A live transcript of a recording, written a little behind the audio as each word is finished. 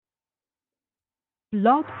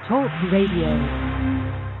Blog Talk Radio.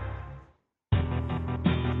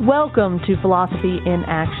 Welcome to Philosophy in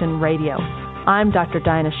Action Radio. I'm Dr.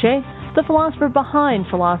 Hsieh, the philosopher behind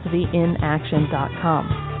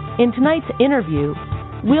philosophyinaction.com. In tonight's interview,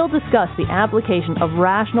 we'll discuss the application of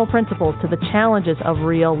rational principles to the challenges of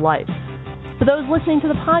real life. For those listening to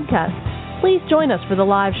the podcast, please join us for the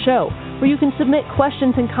live show, where you can submit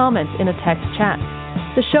questions and comments in a text chat.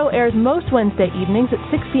 The show airs most Wednesday evenings at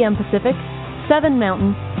 6 p.m. Pacific, 7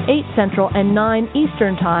 Mountain, 8 Central, and 9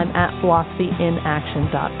 Eastern Time at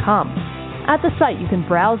philosophyinaction.com. At the site, you can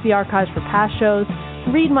browse the archives for past shows,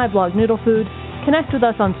 read my blog Noodle Food, connect with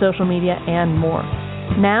us on social media, and more.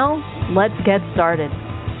 Now, let's get started.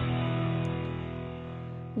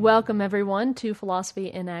 Welcome, everyone, to Philosophy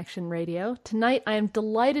in Action Radio. Tonight, I am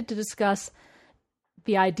delighted to discuss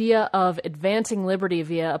the idea of advancing liberty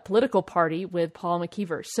via a political party with Paul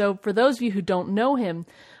McKeever. So for those of you who don't know him,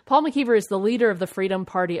 Paul McKeever is the leader of the Freedom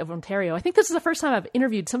Party of Ontario. I think this is the first time I've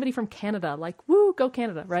interviewed somebody from Canada. Like, woo, go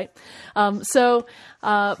Canada, right?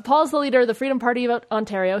 Paul's the leader of the Freedom Party of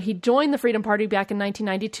Ontario. He joined the Freedom Party back in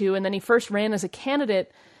 1992, and then he first ran as a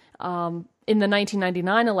candidate in the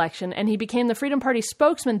 1999 election, and he became the Freedom Party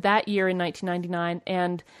spokesman that year in 1999,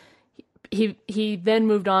 and he then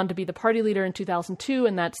moved on to be the party leader in 2002,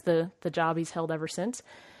 and that's the job he's held ever since.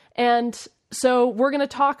 And so we're going to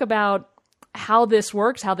talk about how this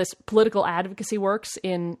works, how this political advocacy works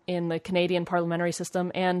in the Canadian parliamentary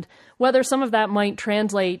system, and whether some of that might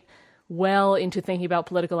translate well into thinking about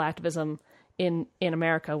political activism in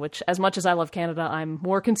America, which, as much as I love Canada, I'm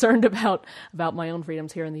more concerned about my own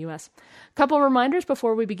freedoms here in the U.S. A couple of reminders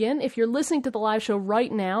before we begin. If you're listening to the live show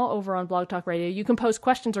right now over on Blog Talk Radio, you can post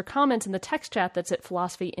questions or comments in the text chat that's at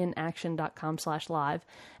philosophyinaction.com/live.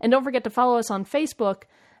 And don't forget to follow us on Facebook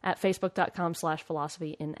at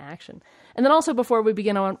facebook.com/philosophyinaction. And then also, before we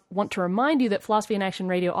begin, I want to remind you that Philosophy in Action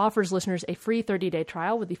Radio offers listeners a free 30-day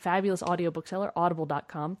trial with the fabulous audio bookseller,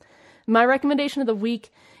 audible.com. My recommendation of the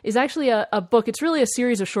week is actually a book. It's really a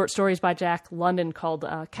series of short stories by Jack London called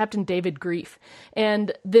Captain David Grief.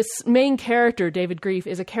 And this main character, David Grief,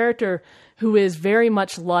 is a character who is very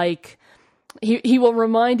much like, he will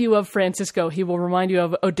remind you of Francisco, he will remind you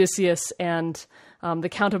of Odysseus and the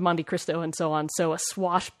Count of Monte Cristo and so on. So a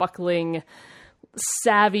swashbuckling,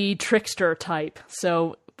 savvy trickster type.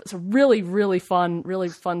 So it's a really, really fun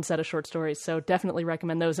set of short stories. So definitely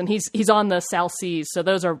recommend those. And he's on the South Seas. So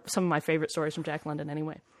those are some of my favorite stories from Jack London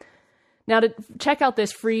anyway. Now, to check out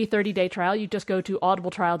this free 30-day trial, you just go to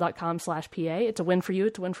audibletrial.com/PA. It's a win for you.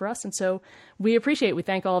 It's a win for us. And so we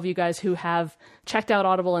thank all of you guys who have checked out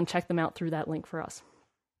Audible and checked them out through that link for us.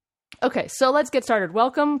 Okay, so let's get started.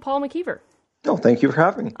 Welcome, Paul McKeever. Oh, thank you for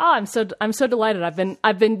having me. Oh, I'm so delighted.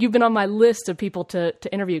 You've been on my list of people to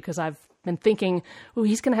interview because I've been thinking, oh,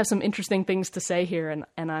 he's going to have some interesting things to say here, and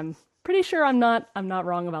I'm pretty sure I'm not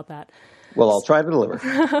wrong about that. Well, I'll try to deliver.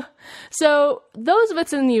 So those of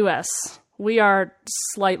us in the U.S., we are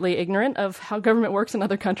slightly ignorant of how government works in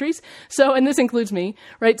other countries. So, and this includes me,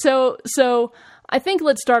 right? So I think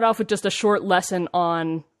let's start off with just a short lesson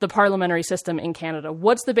on the parliamentary system in Canada.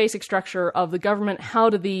 What's the basic structure of the government?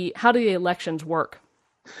 How do the elections work?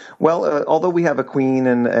 Well, although we have a queen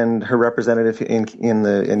and her representative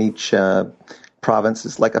in each province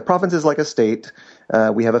is like a state.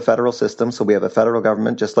 We have a federal system, so we have a federal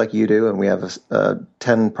government just like you do, and we have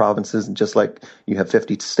 10 provinces just like you have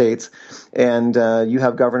 50 states. And you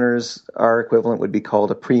have governors. Our equivalent would be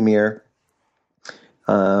called a premier.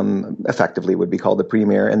 Effectively would be called the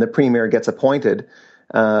premier, and the premier gets appointed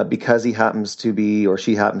because he happens to be, or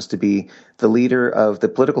she happens to be, the leader of the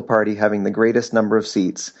political party having the greatest number of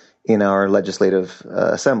seats in our legislative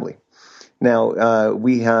assembly. Now,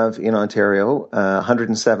 we have in Ontario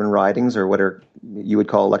 107 ridings, or what you would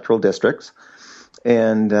call electoral districts.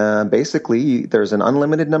 And basically, there's an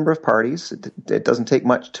unlimited number of parties. It doesn't take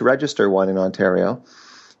much to register one in Ontario.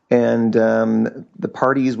 And the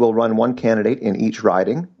parties will run one candidate in each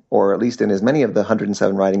riding, or at least in as many of the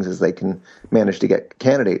 107 ridings as they can manage to get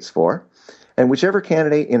candidates for. And whichever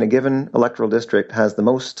candidate in a given electoral district has the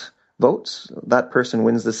most votes, that person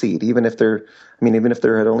wins the seat. Even if there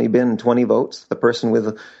had only been 20 votes, the person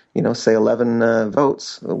with, say 11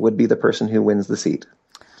 votes would be the person who wins the seat.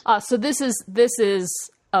 So this is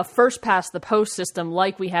a first past the post system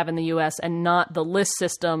like we have in the U.S. and not the list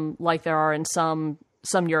system like there are in some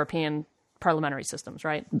European parliamentary systems,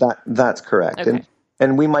 right? That's correct. Okay.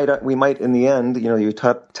 And we might in the end, you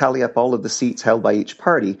tally up all of the seats held by each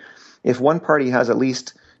party. If one party has at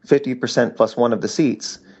least 50% plus one of the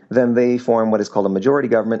seats, then they form what is called a majority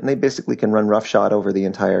government, and they basically can run roughshod over the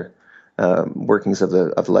entire workings of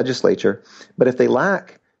the legislature. But if they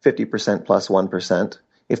lack 50% plus 1%.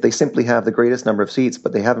 If they simply have the greatest number of seats,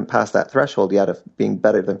 but they haven't passed that threshold yet of being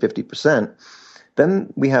better than 50%,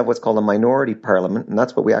 then we have what's called a minority parliament, and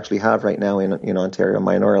that's what we actually have right now in Ontario,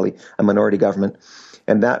 a minority government.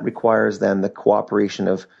 And that requires then the cooperation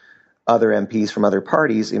of other MPs from other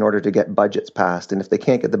parties in order to get budgets passed. And if they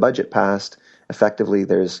can't get the budget passed, effectively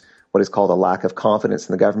there's what is called a lack of confidence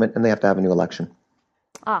in the government, and they have to have a new election.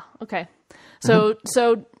 Ah, okay. So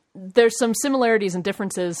there's some similarities and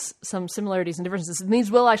differences, and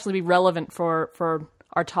these will actually be relevant for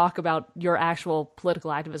our talk about your actual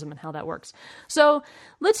political activism and how that works. So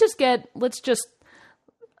let's just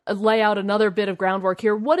lay out another bit of groundwork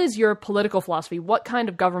here. What is your political philosophy? What kind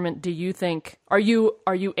of government do you think are you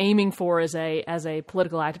aiming for as a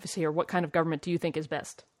political activist here? What kind of government do you think is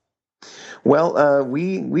best? Well,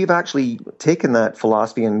 we've actually taken that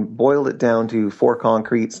philosophy and boiled it down to four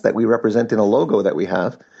concretes that we represent in a logo that we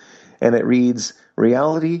have, and it reads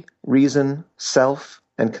reality, reason, self,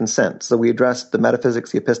 and consent. So we address the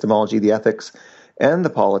metaphysics, the epistemology, the ethics, and the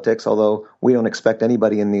politics, although we don't expect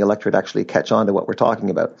anybody in the electorate actually catch on to what we're talking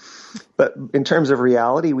about. But in terms of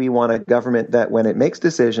reality, we want a government that when it makes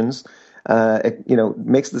decisions,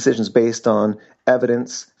 makes decisions based on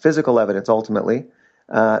evidence, physical evidence ultimately,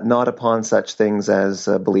 not upon such things as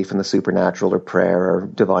belief in the supernatural or prayer or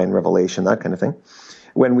divine revelation, that kind of thing.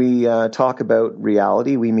 When we talk about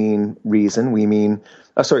reality, we mean reason. We mean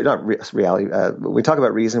reality. When we talk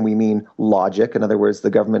about reason, we mean logic. In other words, the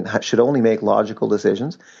government should only make logical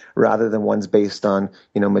decisions rather than ones based on,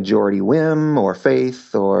 majority whim or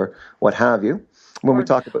faith or what have you. When we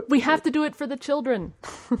talk about, we have to do it for the children.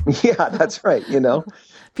 Yeah, that's right.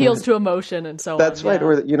 Appeals to emotion and so on. That's right.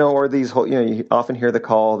 Yeah. Or these whole, you often hear the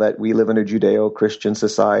call that we live in a Judeo-Christian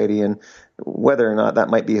society, and whether or not that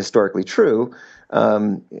might be historically true,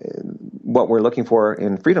 what we're looking for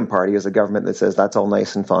in Freedom Party is a government that says that's all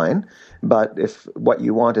nice and fine, but if what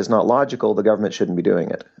you want is not logical, the government shouldn't be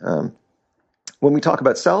doing it. When we talk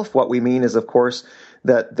about self, what we mean is, of course,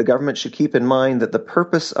 that the government should keep in mind that the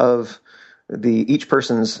purpose of each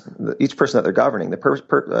person that they're governing, the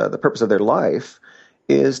purpose of their life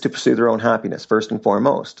is to pursue their own happiness first and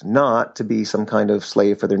foremost, not to be some kind of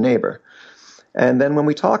slave for their neighbor. And then when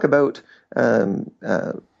we talk about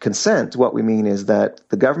consent, what we mean is that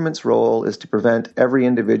the government's role is to prevent every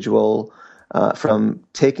individual from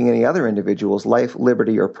taking any other individual's life,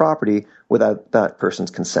 liberty, or property without that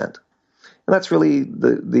person's consent. And that's really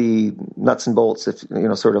the nuts and bolts, sort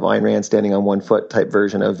of Ayn Rand standing on one foot type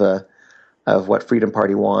version of what Freedom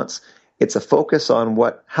Party wants. It's a focus on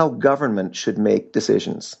how government should make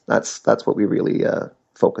decisions. That's what we really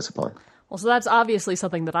focus upon. Well, so that's obviously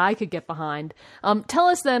something that I could get behind. Tell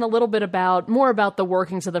us then a little bit more about the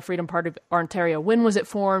workings of the Freedom Party of Ontario. When was it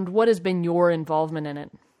formed? What has been your involvement in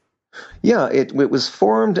it? Yeah, it was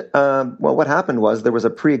formed. What happened was there was a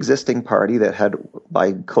pre-existing party that had,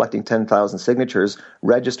 by collecting 10,000 signatures,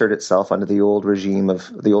 registered itself under the old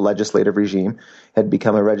legislative regime, had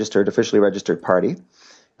become officially registered party.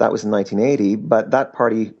 That was in 1980, but that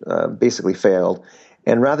party basically failed.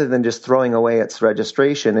 And rather than just throwing away its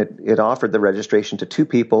registration, it offered the registration to two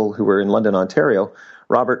people who were in London, Ontario,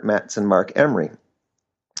 Robert Metz and Mark Emery.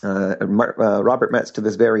 Robert Metz, to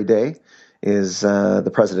this very day, is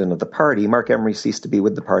the president of the party. Mark Emery ceased to be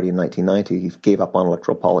with the party in 1990. He gave up on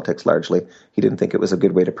electoral politics largely. He didn't think it was a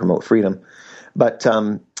good way to promote freedom. But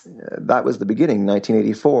that was the beginning,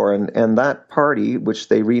 1984. And that party, which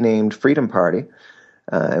they renamed Freedom Party,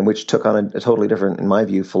 and which took on a totally different, in my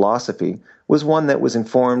view, philosophy, was one that was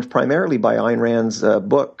informed primarily by Ayn Rand's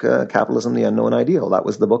book, Capitalism, the Unknown Ideal. That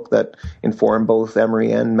was the book that informed both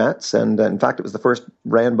Emery and Metz, and in fact, it was the first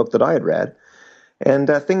Rand book that I had read. And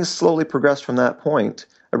things slowly progressed from that point.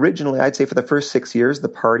 Originally, I'd say for the first 6 years, the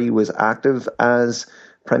party was active as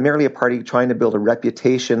primarily a party trying to build a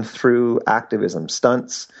reputation through activism,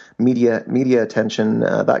 stunts, media attention,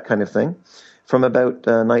 that kind of thing. From about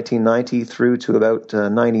 1990 through to about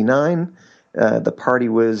 99, the party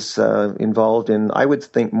was involved in, I would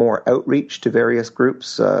think, more outreach to various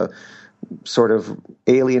groups, sort of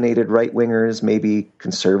alienated right-wingers, maybe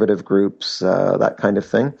conservative groups, that kind of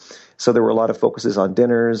thing. So there were a lot of focuses on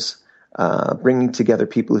dinners, bringing together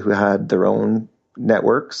people who had their own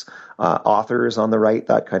networks, authors on the right,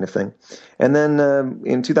 that kind of thing. And then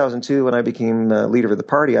in 2002, when I became leader of the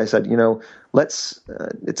party, I said,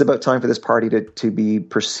 it's about time for this party to be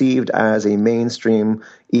perceived as a mainstream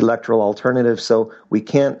electoral alternative. So we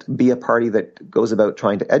can't be a party that goes about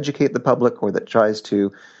trying to educate the public or that tries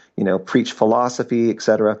to, preach philosophy,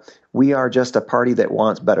 etc. We are just a party that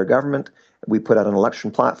wants better government. We put out an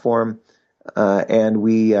election platform. and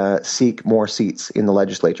we seek more seats in the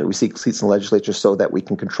legislature. We seek seats in the legislature so that we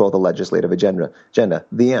can control the legislative agenda.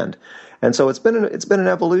 The end. And so it's been an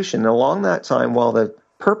evolution. And along that time, while the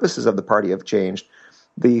purposes of the party have changed,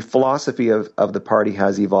 the philosophy of the party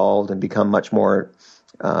has evolved and become much more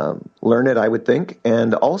learned, I would think,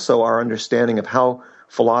 and also our understanding of how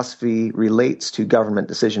philosophy relates to government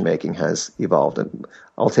decision making has evolved. And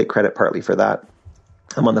I'll take credit partly for that.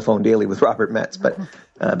 I'm on the phone daily with Robert Metz, but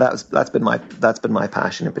that's been my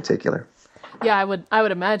passion in particular. Yeah, I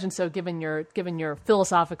would imagine so, given your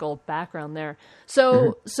philosophical background there.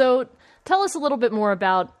 So tell us a little bit more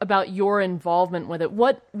about your involvement with it.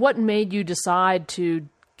 What made you decide to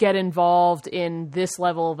get involved in this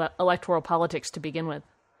level of electoral politics to begin with?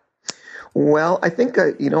 Well, I think,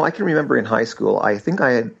 I can remember in high school, I think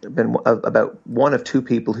I had been about one of two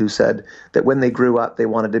people who said that when they grew up, they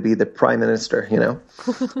wanted to be the prime minister,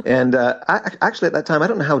 And actually at that time, I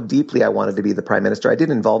don't know how deeply I wanted to be the prime minister. I did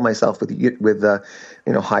involve myself with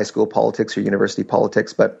high school politics or university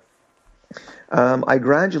politics, but I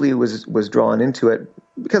gradually was drawn into it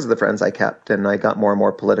because of the friends I kept, and I got more and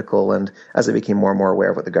more political, and as I became more and more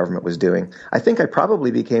aware of what the government was doing. I think I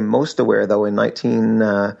probably became most aware, though, in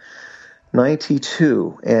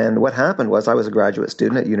 1992. And what happened was I was a graduate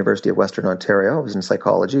student at University of Western Ontario. I was in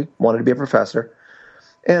psychology, wanted to be a professor.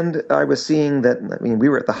 And I was seeing that, we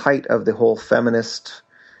were at the height of the whole feminist,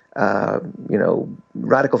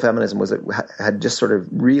 radical feminism had just sort of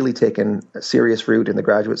really taken serious root in the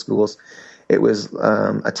graduate schools. It was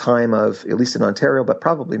a time of, at least in Ontario, but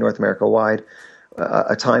probably North America wide,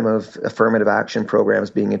 a time of affirmative action programs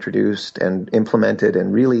being introduced and implemented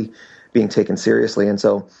and really being taken seriously. And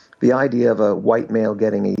so the idea of a white male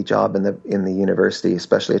getting a job in the university,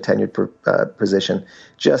 especially a tenured position,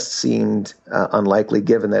 just seemed unlikely,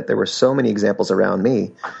 given that there were so many examples around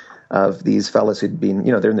me of these fellas who'd been,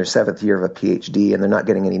 they're in their seventh year of a PhD and they're not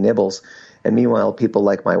getting any nibbles. And meanwhile, people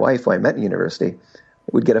like my wife, who I met in university,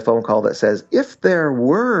 would get a phone call that says, if there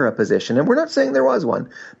were a position, and we're not saying there was one,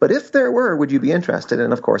 but if there were, would you be interested?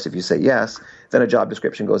 And of course, if you say yes, then a job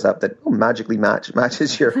description goes up that magically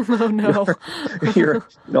matches your,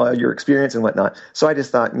 your experience and whatnot. So I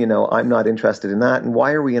just thought, I'm not interested in that. And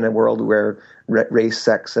why are we in a world where race,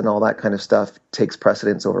 sex, and all that kind of stuff takes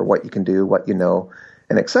precedence over what you can do, what you know,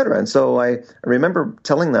 and et cetera? And so I remember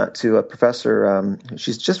telling that to a professor.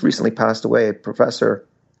 She's just recently passed away, a professor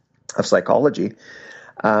of psychology.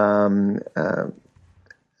 Oh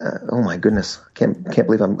my goodness! Can't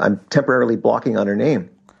believe I'm temporarily blocking on her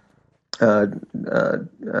name.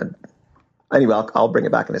 Anyway, I'll bring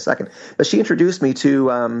it back in a second. But she introduced me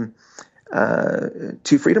to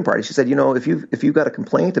Freedom Party. She said, if you've got a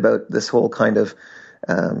complaint about this whole kind of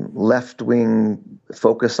left wing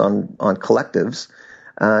focus on collectives,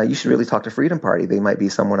 you should really talk to Freedom Party. They might be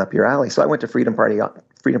someone up your alley. So I went to Freedom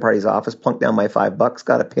Party's office, plunked down my $5,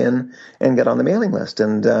 got a pin, and got on the mailing list.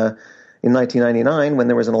 And in 1999, when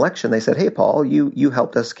there was an election, they said, "Hey, Paul, you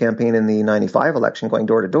helped us campaign in the 95 election, going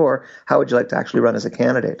door to door. How would you like to actually run as a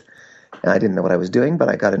candidate?" And I didn't know what I was doing, but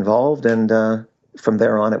I got involved, and from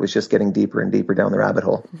there on, it was just getting deeper and deeper down the rabbit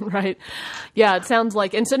hole. Right. Yeah, it sounds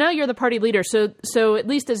like. And so now you're the party leader. So at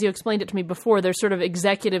least as you explained it to me before, there's sort of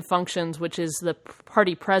executive functions, which is the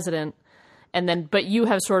party president, but you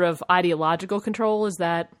have sort of ideological control. Is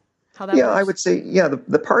that how that works? I would say,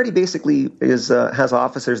 the party basically has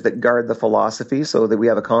officers that guard the philosophy, so that we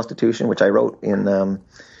have a constitution, which I wrote in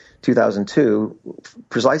 2002,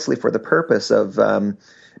 precisely for the purpose of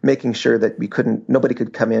making sure that nobody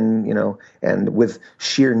could come in, and with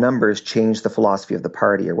sheer numbers change the philosophy of the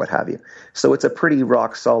party or what have you. So it's a pretty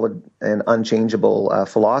rock solid and unchangeable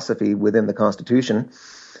philosophy within the Constitution.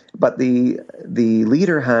 But the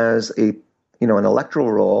leader has an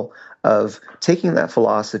electoral role of taking that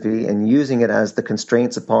philosophy and using it as the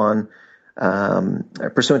constraints upon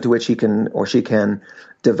pursuant to which he can or she can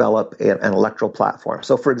develop an electoral platform.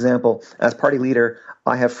 So, for example, as party leader,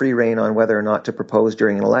 I have free rein on whether or not to propose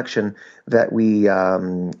during an election that we,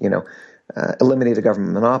 eliminate a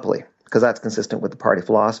government monopoly, because that's consistent with the party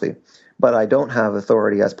philosophy. But I don't have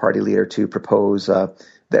authority as party leader to propose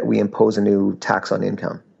that we impose a new tax on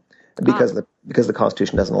income, because the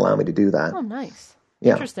Constitution doesn't allow me to do that. Oh, nice.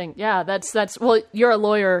 Yeah. Interesting. Yeah, that's well, you're a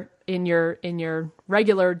lawyer in your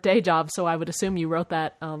regular day job, so I would assume you wrote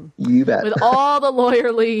that. You bet. With all the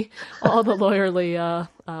lawyerly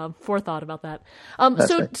forethought about that.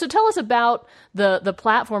 So tell us about the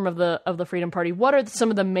platform of the Freedom Party. What are some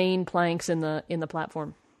of the main planks in the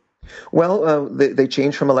platform? Well, they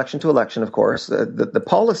change from election to election, of course. The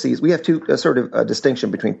policies, we have two sort of a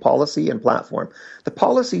distinction between policy and platform. The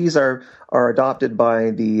policies are adopted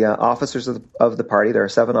by the officers of the party. There are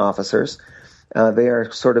 7 officers. They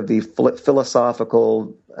are sort of the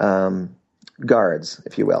philosophical guards,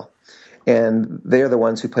 if you will. And they're the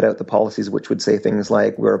ones who put out the policies, which would say things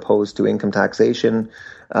like, we're opposed to income taxation,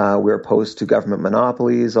 we're opposed to government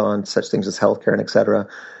monopolies on such things as healthcare and et cetera.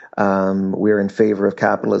 We're in favor of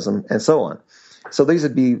capitalism, and so on. So these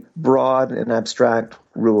would be broad and abstract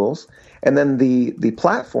rules. And then the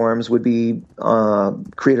platforms would be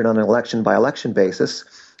created on an election-by-election basis,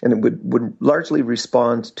 and it would largely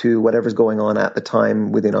respond to whatever's going on at the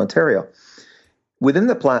time within Ontario. Within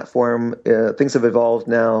the platform, things have evolved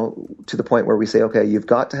now to the point where we say, okay, you've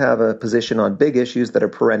got to have a position on big issues that are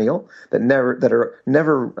perennial, that are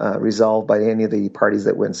never resolved by any of the parties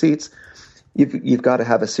that win seats. You've got to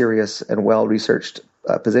have a serious and well-researched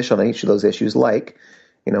position on each of those issues. Like,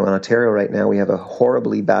 in Ontario right now, we have a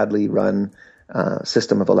horribly badly run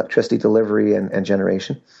system of electricity delivery and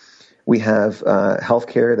generation. We have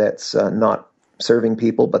healthcare that's not serving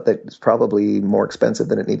people, but that's probably more expensive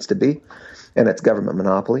than it needs to be, and it's government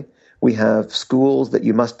monopoly. We have schools that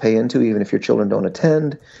you must pay into even if your children don't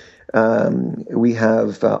attend. We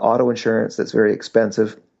have auto insurance that's very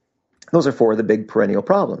expensive. Those are 4 of the big perennial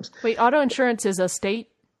problems. Wait, auto insurance is a state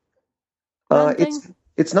thing?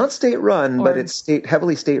 It's not state run, but it's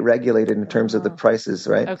heavily state regulated in terms of the prices,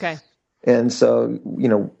 right? Okay. And so,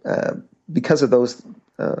 because of those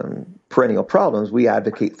perennial problems, we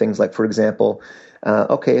advocate things like, for example,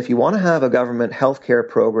 okay, if you want to have a government healthcare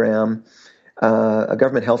program, a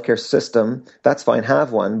government healthcare system, that's fine,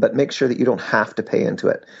 have one, but make sure that you don't have to pay into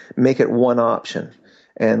it. Make it one option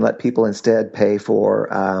and let people instead pay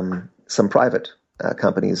for some private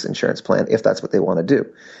company's insurance plan if that's what they want to do.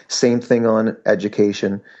 Same thing on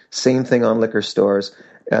education, same thing on liquor stores.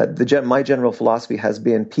 My general philosophy has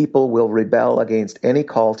been people will rebel against any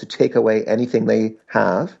call to take away anything they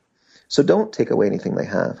have. So don't take away anything they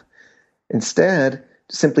have. Instead,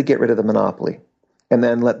 simply get rid of the monopoly and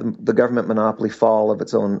then let the government monopoly fall of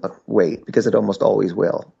its own weight, because it almost always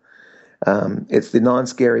will. It's the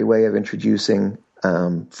non-scary way of introducing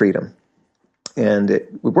freedom. And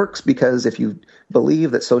it works because if you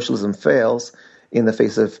believe that socialism fails in the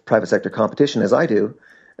face of private sector competition, as I do,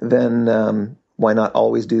 then why not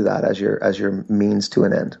always do that as your means to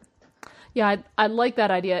an end? Yeah, I like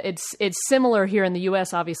that idea. It's similar here in the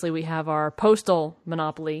U.S. Obviously, we have our postal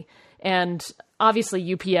monopoly, and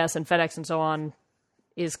obviously UPS and FedEx and so on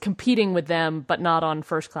is competing with them, but not on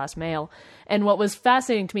first-class mail. And what was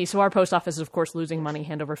fascinating to me, so our post office is, of course, losing money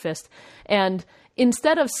hand over fist. And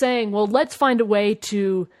instead of saying, well, let's find a way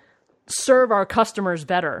to serve our customers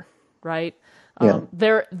better, right? Yeah.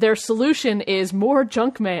 Their solution is more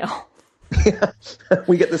junk mail. Yeah,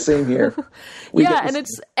 we get the same here.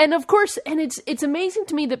 It's amazing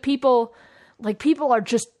to me that people are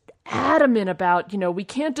just adamant about, we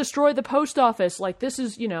can't destroy the post office. Like this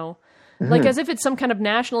is, like as if it's some kind of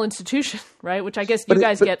national institution, right? Which I guess you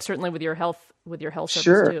guys get certainly with your health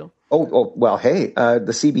service too. Oh, well, hey,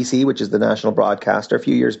 the CBC, which is the national broadcaster, a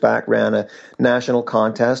few years back ran a national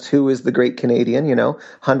contest. Who is the great Canadian?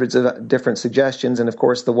 Hundreds of different suggestions. And of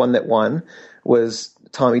course, the one that won was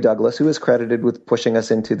Tommy Douglas, who is credited with pushing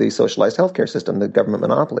us into the socialized healthcare system, the government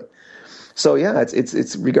monopoly. So yeah,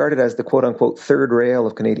 it's regarded as the quote unquote third rail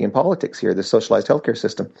of Canadian politics here, the socialized healthcare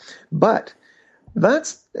system. But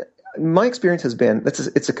that's my experience has been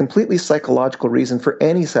it's a completely psychological reason for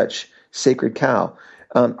any such sacred cow.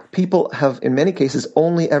 People have, in many cases,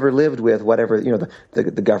 only ever lived with whatever,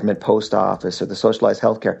 the government post office or the socialized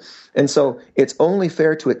healthcare. And so it's only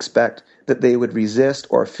fair to expect that they would resist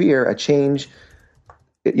or fear a change,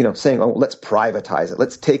 saying, oh, let's privatize it,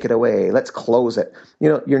 let's take it away, let's close it.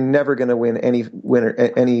 You're never going to win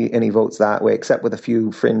any votes that way, except with a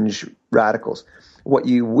few fringe radicals. What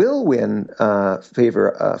you will win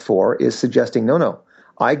favor for is suggesting, no,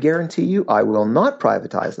 I guarantee you I will not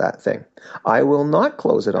privatize that thing. I will not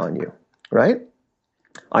close it on you, right?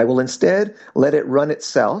 I will instead let it run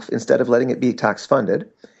itself instead of letting it be tax funded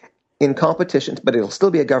in competition, but it'll still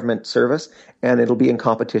be a government service and it'll be in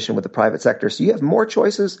competition with the private sector. So you have more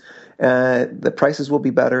choices. The prices will be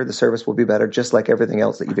better. The service will be better, just like everything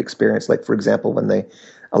else that you've experienced. Like, for example, when they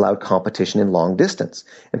allowed competition in long distance.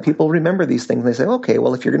 And people remember these things and they say, okay,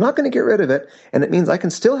 well, if you're not going to get rid of it and it means I can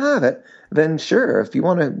still have it, then sure, if you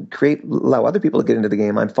want to allow other people to get into the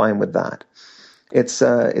game, I'm fine with that.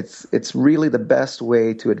 It's really the best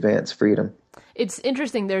way to advance freedom. It's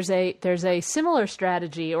interesting. There's a similar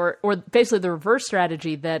strategy, or basically the reverse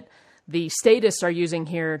strategy that the statists are using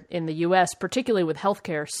here in the U.S., particularly with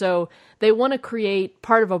healthcare. So they want to create,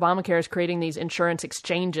 part of Obamacare is creating these insurance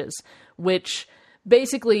exchanges, which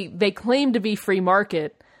basically they claim to be free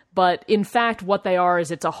market, but in fact, what they are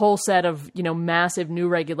is it's a whole set of, massive new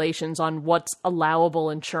regulations on what's allowable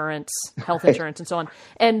insurance, health insurance, and so on.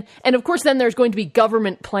 And of course, then there's going to be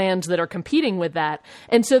government plans that are competing with that.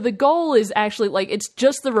 And so the goal is actually it's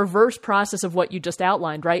just the reverse process of what you just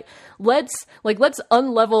outlined, right? Let's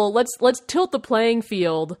unlevel, let's tilt the playing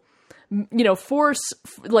field, force,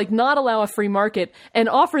 not allow a free market and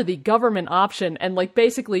offer the government option and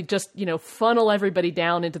basically just, funnel everybody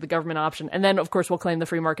down into the government option. And then, of course, we'll claim the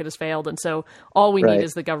free market has failed. And so all we need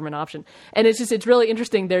is the government option. And it's really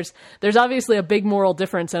interesting. There's obviously a big moral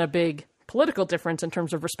difference and a big political difference in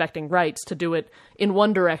terms of respecting rights to do it in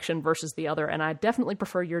one direction versus the other. And I definitely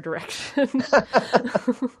prefer your direction.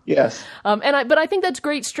 Yes. But I think that's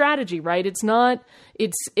great strategy, right? It's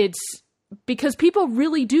because people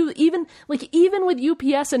really do, even with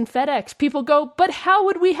UPS and FedEx, people go, but how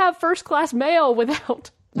would we have first class mail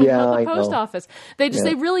without the post office? They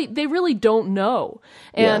really don't know.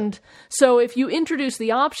 And so if you introduce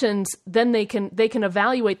the options, then they can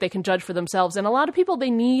evaluate, they can judge for themselves. And a lot of people,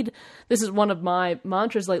 this is one of my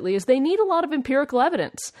mantras lately, is they need a lot of empirical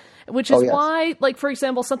evidence, which is why, for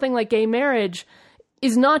example, something like gay marriage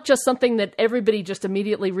is not just something that everybody just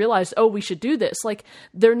immediately realized, oh, we should do this.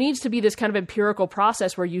 There needs to be this kind of empirical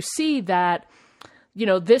process where you see that,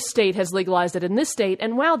 this state has legalized it in this state,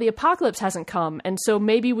 and wow, the apocalypse hasn't come, and so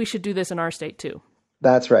maybe we should do this in our state too.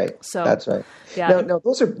 That's right. So that's right. Yeah. Now,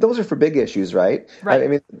 those are for big issues, right? Right. I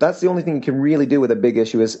mean, that's the only thing you can really do with a big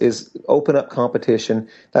issue is open up competition.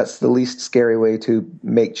 That's the least scary way to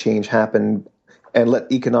make change happen, and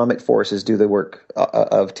let economic forces do the work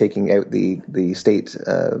of taking out the state,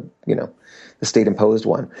 the state imposed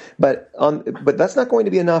one. But that's not going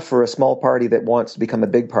to be enough for a small party that wants to become a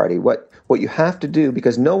big party. What you have to do,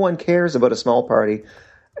 because no one cares about a small party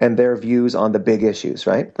and their views on the big issues,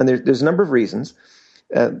 right? And there's a number of reasons.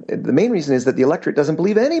 The main reason is that the electorate doesn't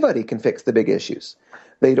believe anybody can fix the big issues.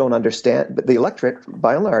 They don't understand, but the electorate,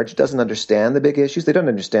 by and large, doesn't understand the big issues. They don't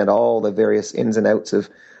understand all the various ins and outs of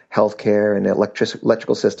healthcare and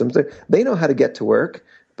electrical systems. They know how to get to work,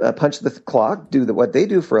 punch the clock, do what they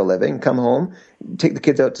do for a living, come home, take the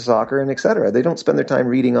kids out to soccer, and et cetera. They don't spend their time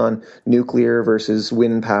reading on nuclear versus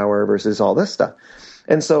wind power versus all this stuff.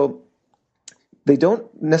 And so they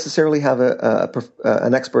don't necessarily have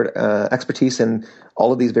an expertise in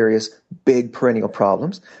all of these various big perennial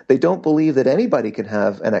problems. They don't believe that anybody can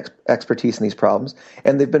have an expertise in these problems,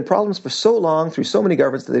 and they've been problems for so long through so many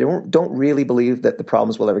governments that they don't really believe that the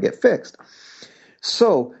problems will ever get fixed.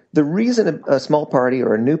 So the reason a small party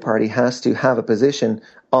or a new party has to have a position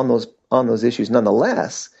on those issues,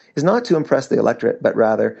 nonetheless, is not to impress the electorate, but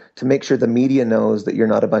rather to make sure the media knows that you're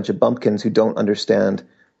not a bunch of bumpkins who don't understand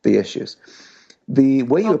the issues. The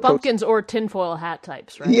way you approach pumpkins or tinfoil hat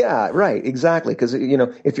types, right? Yeah, right, exactly. Because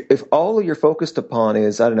if all you're focused upon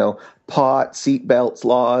is pot, seat belts,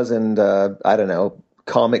 laws, and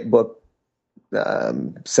comic book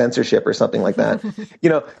censorship or something like that,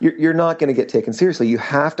 you're not going to get taken seriously. You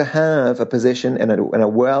have to have a position and a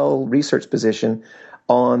well-researched position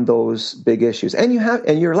on those big issues, and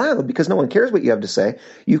you're allowed, because no one cares what you have to say.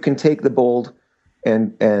 You can take the bold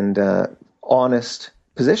and honest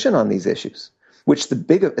position on these issues, which the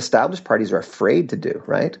big established parties are afraid to do,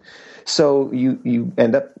 right? So you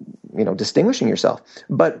end up, distinguishing yourself.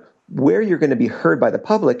 But where you're going to be heard by the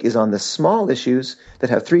public is on the small issues that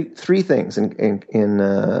have three things there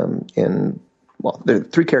are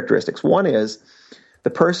three characteristics. One is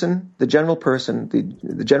the general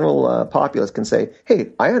populace can say, hey,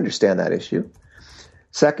 I understand that issue.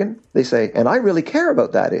 Second, they say, and I really care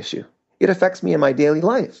about that issue. It affects me in my daily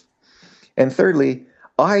life. And thirdly,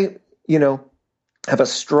 I, have a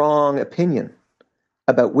strong opinion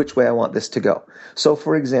about which way I want this to go. So,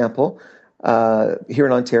 for example, here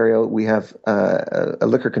in Ontario, we have a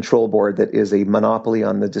liquor control board that is a monopoly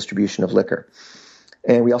on the distribution of liquor.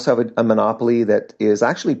 And we also have a monopoly that is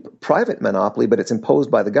actually private monopoly, but it's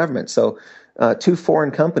imposed by the government. So 2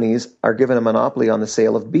 foreign companies are given a monopoly on the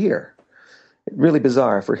sale of beer. Really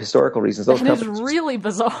bizarre for historical reasons. That is really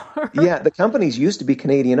bizarre. Yeah, the companies used to be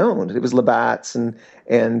Canadian-owned. It was Labatt's and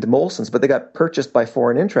Molson's, but they got purchased by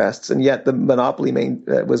foreign interests, and yet the monopoly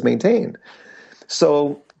was maintained.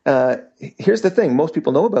 So here's the thing. Most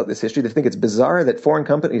people know about this history. They think it's bizarre that foreign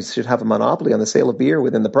companies should have a monopoly on the sale of beer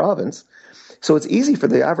within the province. So it's easy for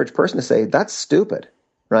the average person to say, that's stupid,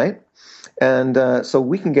 right? And so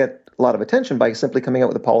we can get a lot of attention by simply coming out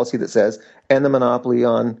with a policy that says, end the monopoly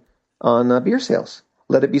on beer sales.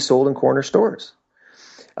 Let it be sold in corner stores.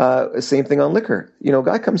 Same thing on liquor. A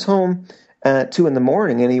guy comes home at 2 a.m.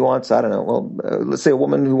 and he wants, I don't know, let's say a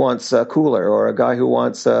woman who wants a cooler, or a guy who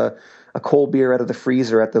wants a cold beer out of the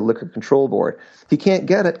freezer at the liquor control board. He can't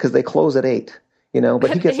get it because they close at 8.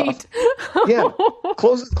 But he gets off. Yeah,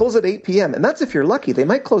 close at 8 p.m. And that's if you're lucky. They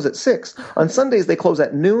might close at 6. On Sundays, they close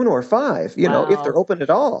at noon or 5, Wow. if they're open at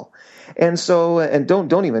all. And so, and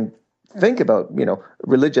don't even think about,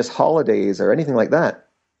 religious holidays or anything like that.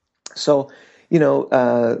 So,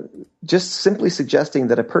 just simply suggesting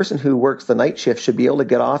that a person who works the night shift should be able to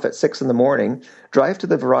get off at 6 a.m, drive to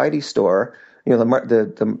the variety store,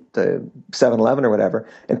 the 7-Eleven or whatever,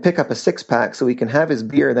 and pick up a 6-pack so he can have his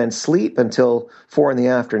beer, then sleep until 4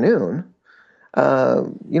 p.m.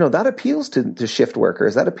 That appeals to shift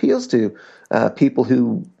workers. That appeals to people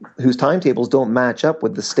whose timetables don't match up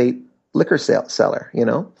with the state liquor seller.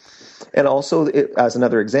 And also, as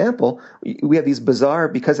another example, we have these bizarre,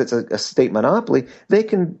 because it's a state monopoly, they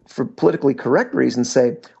can, for politically correct reasons,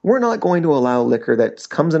 say, we're not going to allow liquor that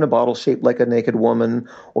comes in a bottle shaped like a naked woman,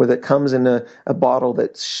 or that comes in a bottle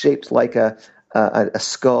that's shaped like a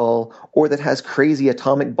skull, or that has crazy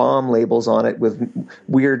atomic bomb labels on it with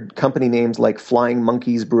weird company names like Flying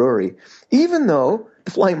Monkeys Brewery. Even though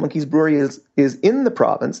the Flying Monkeys Brewery is in the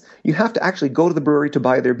province, you have to actually go to the brewery to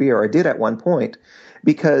buy their beer. I did at one point,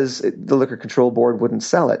 because the Liquor Control Board wouldn't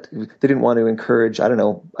sell it. They didn't want to encourage, I don't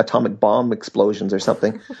know, atomic bomb explosions or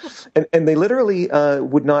something. And they literally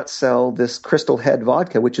would not sell this Crystal Head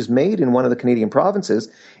vodka, which is made in one of the Canadian provinces.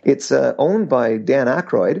 It's owned by Dan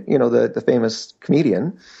Aykroyd, the famous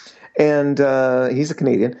comedian. And he's a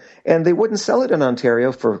Canadian. And they wouldn't sell it in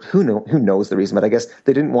Ontario for who knows the reason. But I guess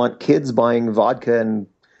they didn't want kids buying vodka and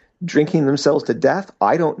drinking themselves to death.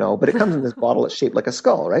 I don't know. But it comes in this bottle that's shaped like a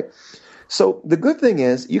skull, right? So the good thing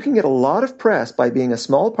is you can get a lot of press by being a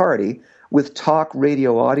small party with talk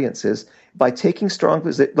radio audiences, by taking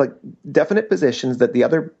definite positions that the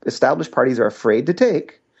other established parties are afraid to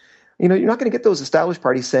take. You're not going to get those established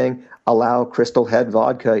parties saying, allow Crystal Head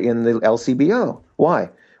vodka in the LCBO. Why?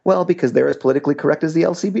 Well, because they're as politically correct as the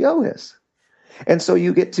LCBO is. And so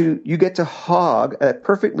you get to hog a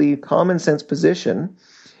perfectly common sense position.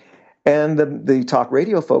 And the talk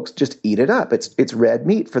radio folks just eat it up. It's red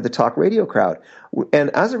meat for the talk radio crowd. And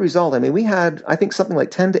as a result, we had, I think, something like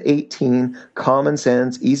 10 to 18 common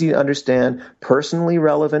sense, easy to understand, personally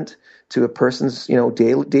relevant to a person's,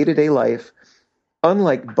 day-to-day life.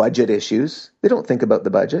 Unlike budget issues, they don't think about the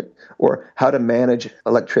budget or how to manage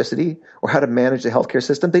electricity or how to manage the healthcare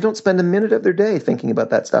system. They don't spend a minute of their day thinking about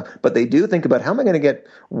that stuff. But they do think about, how am I going to get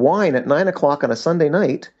wine at 9 o'clock on a Sunday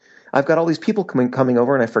night? I've got all these people coming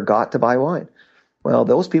over and I forgot to buy wine. Well,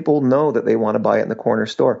 those people know that they want to buy it in the corner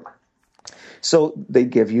store. So they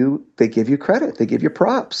give you credit, they give you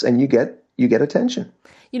props, and you get attention.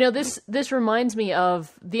 This reminds me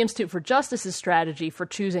of the Institute for Justice's strategy for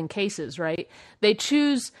choosing cases, right?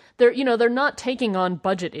 They're not taking on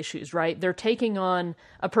budget issues, right? They're taking on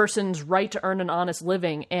a person's right to earn an honest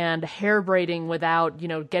living and hair braiding without,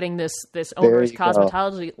 getting this onerous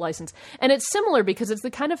cosmetology license. And it's similar because it's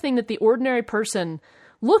the kind of thing that the ordinary person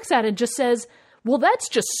looks at and just says, well, that's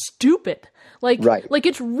just stupid. Right.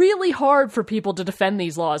 It's really hard for people to defend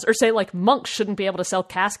these laws, or say monks shouldn't be able to sell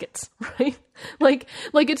caskets, right?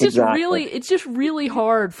 It's just really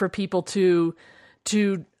hard for people to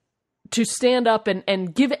stand up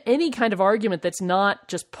and give any kind of argument that's not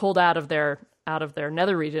just pulled out of their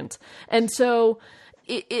nether regions. And so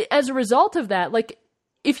as a result of that,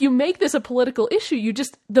 if you make this a political issue,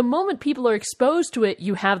 the moment people are exposed to it,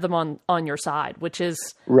 you have them on your side, which is,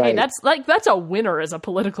 right. Hey, that's a winner as a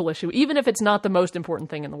political issue, even if it's not the most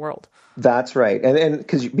important thing in the world. That's right. And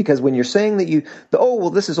because when you're saying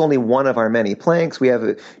that this is only one of our many planks, we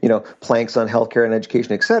have, planks on healthcare and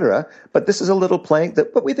education, et cetera, but this is a little plank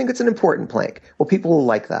but we think it's an important plank. Well, people will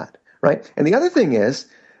like that, right? And the other thing is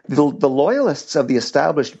the loyalists of the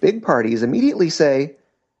established big parties immediately say,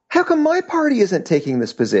 how come my party isn't taking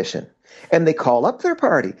this position? And they call up their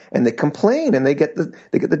party and they complain and they get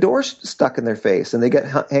the door stuck in their face and they get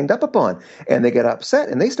hanged up upon and they get upset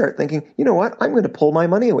and they start thinking, you know what? I'm going to pull my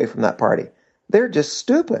money away from that party. They're just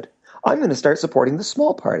stupid. I'm going to start supporting the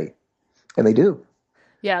small party. And they do.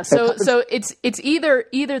 Yeah. So it's either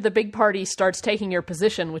the big party starts taking your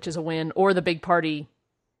position, which is a win, or the big party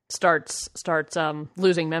starts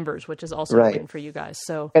losing members, which is also a win for you guys.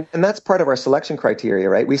 So, and that's part of our selection criteria,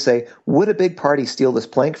 right? We say, would a big party steal this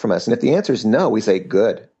plank from us? And if the answer is no, we say,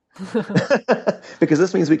 good. because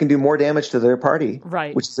this means we can do more damage to their party,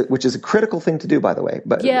 Right. which is a critical thing to do, by the way.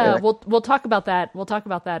 But yeah, we'll talk about that. We'll talk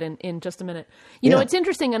about that in just a minute. You know, it's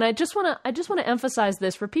interesting, and I just want to emphasize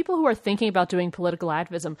this for people who are thinking about doing political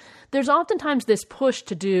activism. There's oftentimes this push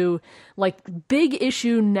to do like big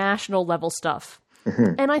issue national level stuff,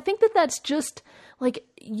 and I think that's just like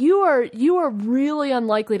you are really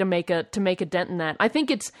unlikely to make a dent in that. I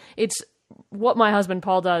think it's what my husband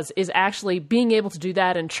Paul does is actually being able to do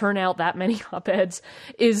that and churn out that many op-eds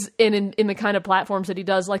is in the kind of platforms that he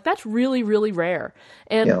does. Like that's really, really rare.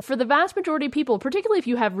 And for the vast majority of people, particularly if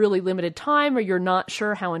you have really limited time or you're not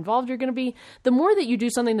sure how involved you're going to be, the more that you do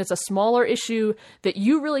something that's a smaller issue that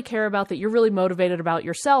you really care about, that you're really motivated about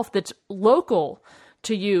yourself, that's local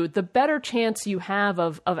to you, the better chance you have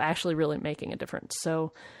of actually really making a difference.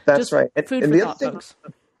 So that's right. Food for thought, folks.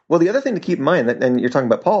 Well, the other thing to keep in mind, and you're talking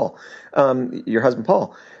about Paul, your husband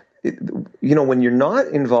Paul, when you're not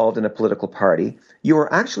involved in a political party, you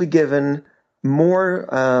are actually given more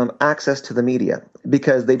access to the media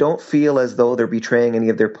because they don't feel as though they're betraying any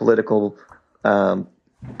of their political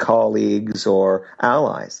colleagues or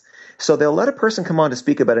allies. So they'll let a person come on to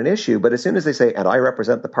speak about an issue, but as soon as they say, and I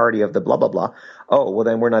represent the party of the blah, blah, blah, oh, well,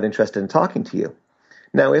 then we're not interested in talking to you.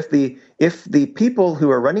 Now, if the people who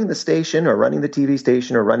are running the station or running the TV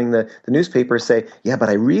station or running the newspaper say, yeah, but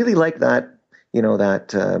I really like that,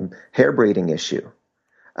 hair braiding issue.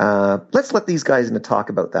 Let's let these guys in to talk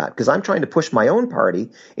about that because I'm trying to push my own party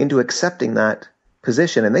into accepting that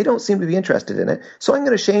position and they don't seem to be interested in it. So I'm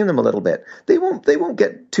going to shame them a little bit. They won't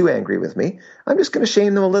get too angry with me. I'm just going to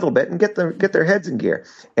shame them a little bit and get their heads in gear.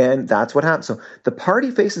 And that's what happens. So the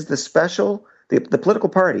party faces the political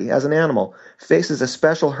party as an animal faces a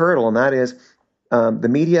special hurdle, and that is the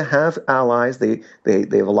media have allies. They've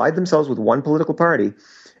allied themselves with one political party,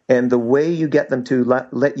 and the way you get them to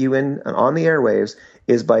let you in on the airwaves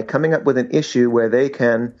is by coming up with an issue where they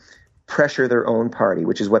can pressure their own party,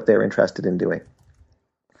 which is what they're interested in doing.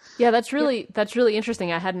 Yeah, that's really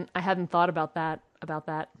interesting. I hadn't thought about that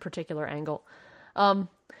particular angle.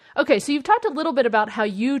 Okay, so you've talked a little bit about how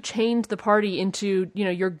you changed the party into,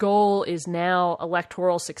 your goal is now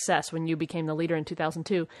electoral success when you became the leader in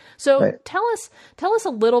 2002. So right. Tell us a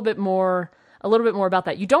little bit more about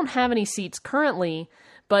that. You don't have any seats currently,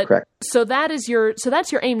 but correct. So that's your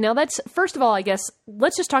aim. Now that's, first of all, I guess,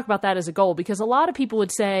 let's just talk about that as a goal, because a lot of people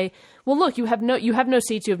would say, well, look, you have no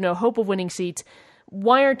seats, you have no hope of winning seats.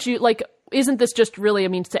 Why aren't you isn't this just really a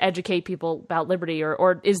means to educate people about liberty,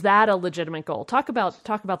 or is that a legitimate goal? Talk about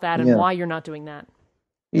that and why you're not doing that.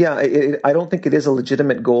 Yeah, I don't think it is a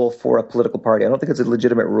legitimate goal for a political party. I don't think it's a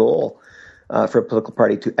legitimate role for a political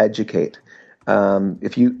party to educate.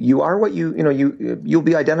 If you are what you'll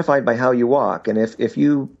be identified by how you walk, and if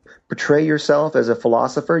you portray yourself as a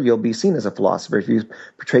philosopher, you'll be seen as a philosopher. If you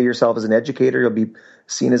portray yourself as an educator, you'll be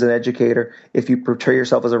seen as an educator. If you portray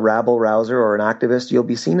yourself as a rabble-rouser or an activist, you'll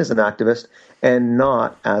be seen as an activist and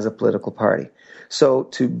not as a political party. So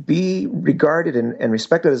to be regarded and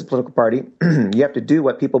respected as a political party, you have to do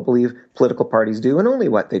what people believe political parties do and only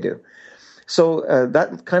what they do. So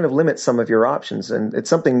that kind of limits some of your options. And it's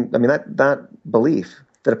something, that belief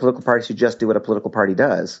that a political party should just do what a political party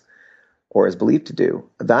does or is believed to do,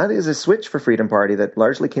 that is a switch for Freedom Party that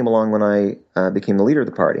largely came along when I became the leader of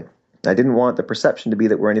the party. I didn't want the perception to be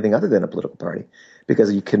that we're anything other than a political party,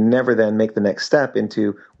 because you can never then make the next step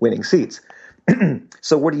into winning seats.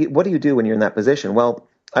 So what do you do when you're in that position? Well,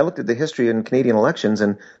 I looked at the history in Canadian elections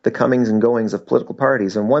and the comings and goings of political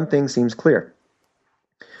parties, and one thing seems clear.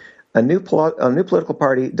 A new political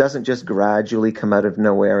party doesn't just gradually come out of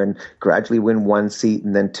nowhere and gradually win one seat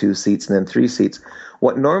and then 2 seats and then 3 seats.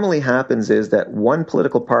 What normally happens is that one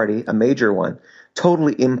political party, a major one,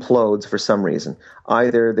 totally implodes for some reason.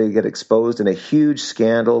 Either they get exposed in a huge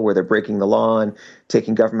scandal where they're breaking the law and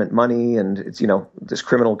taking government money and it's, there's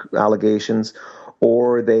criminal allegations,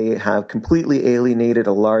 or they have completely alienated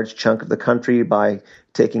a large chunk of the country by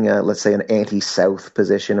taking let's say an anti-South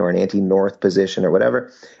position or an anti-North position or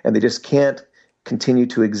whatever, and they just can't continue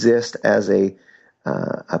to exist as a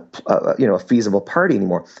feasible party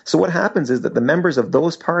anymore. So what happens is that the members of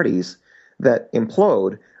those parties that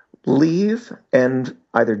implode leave and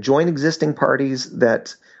either join existing parties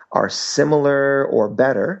that are similar or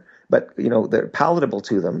better, but they're palatable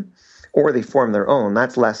to them, or they form their own.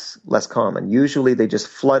 That's less common. Usually they just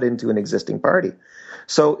flood into an existing party.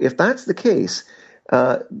 So if that's the case,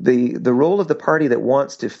 the role of the party that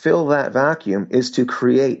wants to fill that vacuum is to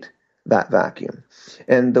create that vacuum.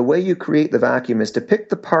 And the way you create the vacuum is to pick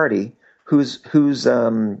the party whose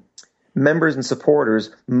members and supporters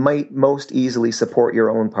might most easily support your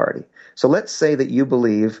own party. So let's say that you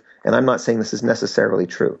believe, and I'm not saying this is necessarily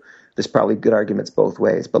true, there's probably good arguments both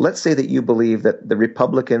ways, but let's say that you believe that the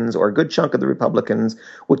Republicans, or a good chunk of the Republicans,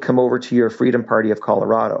 would come over to your Freedom Party of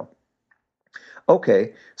Colorado.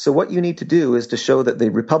 Okay, so what you need to do is to show that the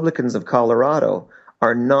Republicans of Colorado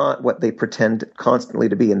are not what they pretend constantly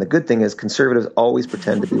to be. And the good thing is conservatives always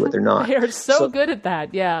pretend to be what they're not. They are so good at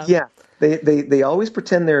that, yeah. Yeah, they always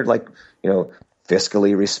pretend they're like,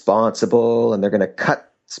 fiscally responsible, and they're going to cut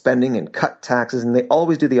spending and cut taxes, and they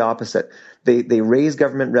always do the opposite. They raise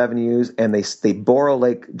government revenues, and they borrow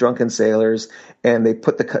like drunken sailors, and they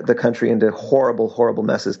put the country into horrible, horrible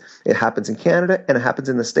messes. It happens in Canada, and it happens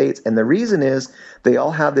in the States. And the reason is they all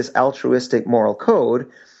have this altruistic moral code,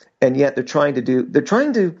 and yet they're trying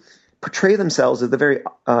to portray themselves as the very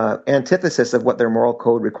antithesis of what their moral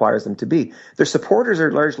code requires them to be. Their supporters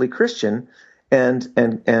are largely Christian and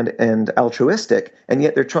altruistic, and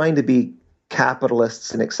yet they're trying to be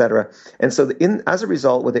capitalists and et cetera. And so as a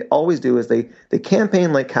result, what they always do is they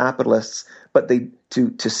campaign like capitalists, but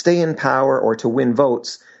to stay in power or to win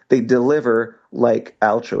votes, they deliver like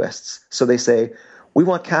altruists. So they say, we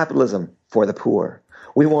want capitalism for the poor.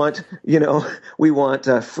 We want,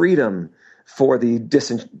 freedom for the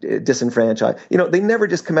disenfranchised. They never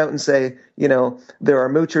just come out and say, there are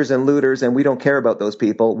moochers and looters and we don't care about those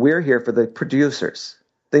people. We're here for the producers.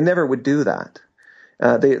 They never would do that.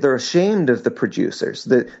 They're ashamed of the producers.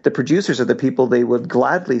 The producers are the people they would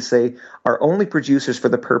gladly say are only producers for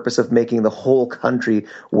the purpose of making the whole country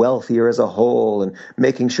wealthier as a whole and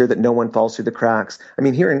making sure that no one falls through the cracks. I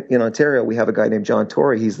mean, here in Ontario, we have a guy named John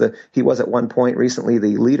Tory. He was at one point recently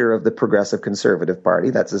the leader of the Progressive Conservative Party.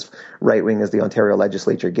 That's as right-wing as the Ontario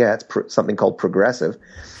legislature gets, something called progressive.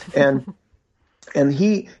 And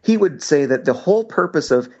he would say that the whole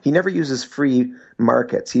purpose he never uses free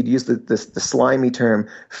markets. He'd use the slimy term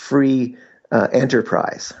free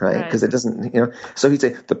enterprise, right? Because it doesn't, So he'd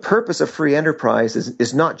say the purpose of free enterprise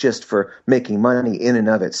is not just for making money in and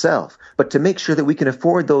of itself, but to make sure that we can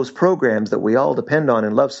afford those programs that we all depend on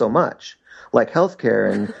and love so much, like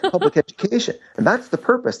healthcare and public education. And that's the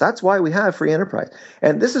purpose. That's why we have free enterprise.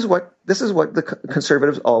 And this is what the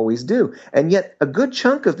conservatives always do. And yet a good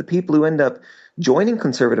chunk of the people who end up joining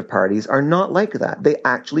conservative parties are not like that. They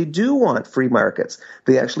actually do want free markets.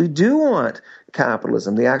 They actually do want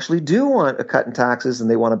capitalism. They actually do want a cut in taxes, and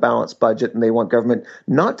they want a balanced budget, and they want government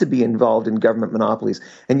not to be involved in government monopolies.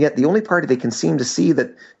 And yet the only party they can seem to see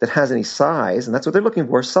that has any size, and that's what they're looking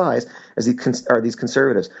for, size, are these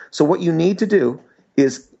conservatives. So what you need to do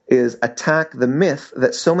is attack the myth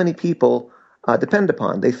that so many people depend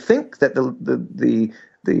upon. They think that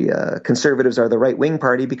the conservatives are the right-wing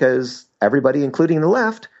party because everybody, including the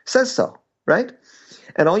left, says so, right?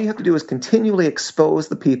 And all you have to do is continually expose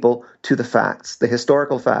the people to the facts, the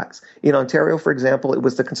historical facts. In Ontario, for example, it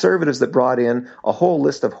was the Conservatives that brought in a whole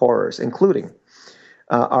list of horrors, including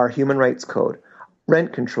our Human Rights Code,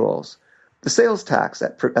 rent controls, the sales tax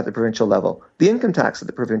at the provincial level, the income tax at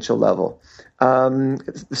the provincial level,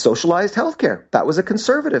 socialized healthcare. That was a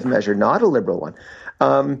Conservative measure, not a Liberal one.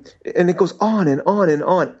 And it goes on and on and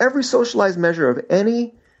on. Every socialized measure of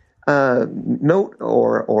any note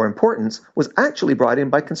or importance was actually brought in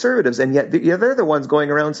by Conservatives, and yet they're the ones going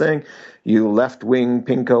around saying, "You left-wing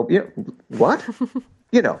pinko." What?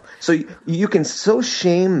 So you can so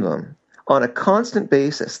shame them on a constant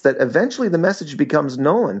basis that eventually the message becomes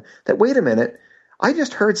known that, wait a minute, I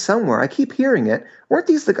just heard somewhere, I keep hearing it, weren't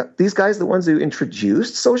these guys the ones who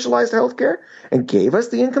introduced socialized healthcare and gave us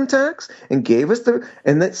the income tax and gave us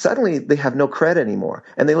and that suddenly they have no cred anymore,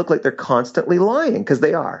 and they look like they're constantly lying, because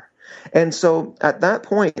they are. And so at that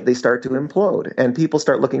point, they start to implode, and people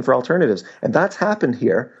start looking for alternatives. And that's happened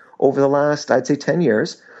here over the last, I'd say, 10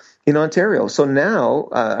 years in Ontario. So now,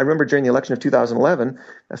 I remember during the election of 2011,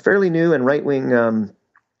 a fairly new and right-wing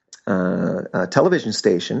television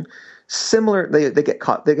station, similar, they get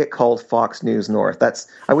called Fox News North.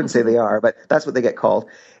 I wouldn't say they are, but that's what they get called.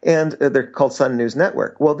 And they're called Sun News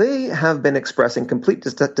Network. Well, they have been expressing complete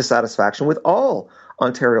dissatisfaction with all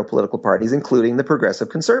Ontario political parties, including the Progressive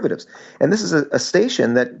Conservatives. And this is a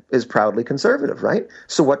station that is proudly conservative, right?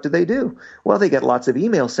 So what do? Well, they get lots of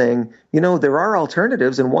emails saying, there are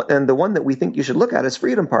alternatives, and the one that we think you should look at is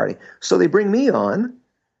Freedom Party. So they bring me on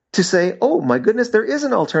to say, oh my goodness, there is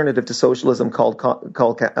an alternative to socialism called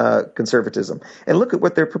conservatism. And look at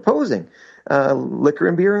what they're proposing. Liquor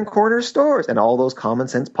and beer in corner stores, and all those common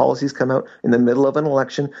sense policies come out in the middle of an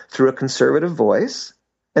election through a conservative voice.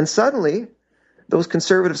 And suddenly, those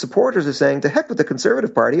conservative supporters are saying, to heck with the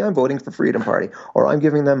Conservative Party, I'm voting for Freedom Party, or I'm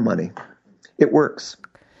giving them money. It works.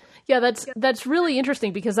 Yeah, that's really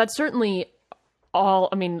interesting because that's certainly all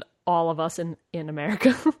of us in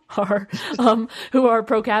America are who are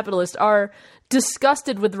pro-capitalist are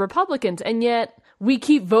disgusted with the Republicans, and yet we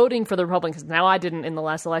keep voting for the Republicans. Now, I didn't in the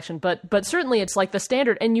last election, but certainly it's like the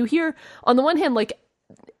standard. And you hear, on the one hand, like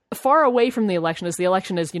far away from the election, as the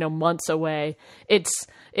election is, months away, it's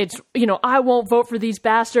I won't vote for these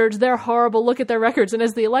bastards. They're horrible. Look at their records. And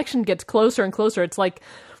as the election gets closer and closer, it's like,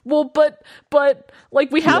 well, but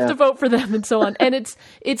like we have to vote for them and so on. And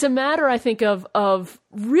it's a matter, I think, of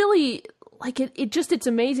really like it's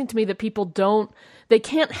amazing to me that people they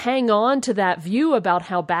can't hang on to that view about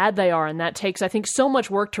how bad they are. And that takes, I think, so much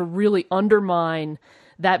work to really undermine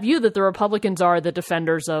that view that the Republicans are the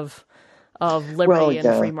defenders of liberty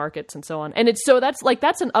and free markets and so on. And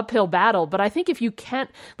that's an uphill battle. But I think if you can't,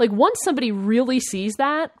 like, once somebody really sees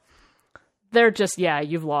that, they're just,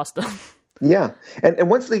 you've lost them. Yeah. And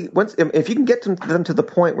once if you can get them to the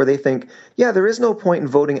point where they think, there is no point in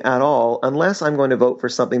voting at all unless I'm going to vote for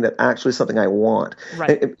something that actually something I want.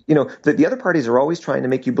 Right. The other parties are always trying to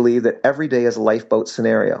make you believe that every day is a lifeboat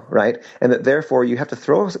scenario, right? And that therefore you have to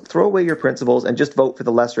throw away your principles and just vote for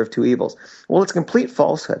the lesser of two evils. Well, it's complete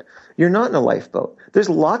falsehood. You're not in a lifeboat. There's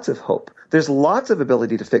lots of hope. There's lots of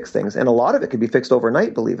ability to fix things, and a lot of it can be fixed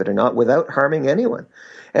overnight, believe it or not, without harming anyone.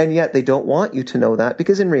 And yet they don't want you to know that,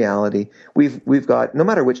 because in reality, we've got, no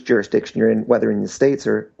matter which jurisdiction you're in, whether in the States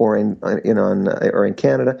or in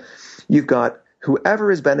Canada, you've got whoever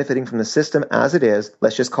is benefiting from the system as it is.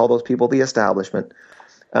 Let's just call those people the establishment.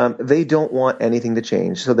 They don't want anything to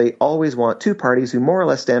change. So they always want two parties who more or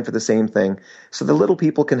less stand for the same thing, so the little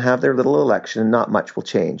people can have their little election and not much will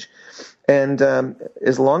change. And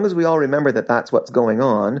as long as we all remember that that's what's going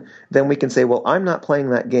on, then we can say, well, I'm not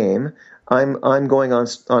playing that game. I'm going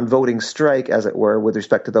on voting strike, as it were, with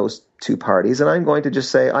respect to those two parties, and I'm going to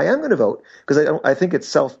just say I am going to vote, because I think it's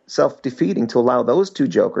self-defeating to allow those two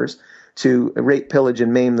jokers to rape, pillage,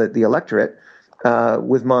 and maim the electorate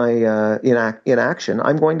with my inaction.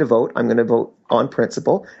 I'm going to vote. I'm going to vote on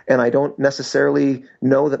principle, and I don't necessarily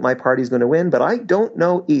know that my party's going to win, but I don't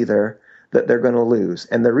know either that they're going to lose.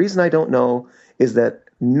 And the reason I don't know is that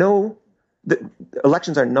the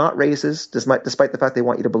elections are not races, despite the fact they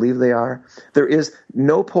want you to believe they are. There is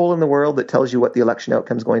no poll in the world that tells you what the election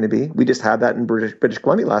outcome is going to be. We just had that in British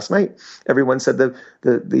Columbia last night. Everyone said the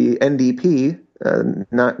NDP,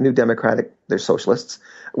 not New Democratic, they're socialists,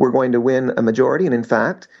 were going to win a majority. And in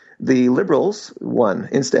fact, the Liberals won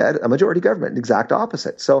instead a majority government, exact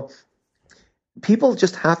opposite. So people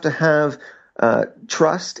just have to have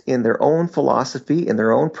trust in their own philosophy, in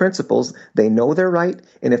their own principles. They know they're right,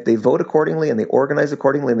 and if they vote accordingly and they organize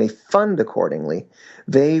accordingly and they fund accordingly,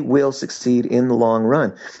 they will succeed in the long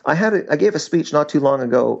run. I gave a speech not too long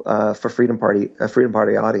ago for a Freedom Party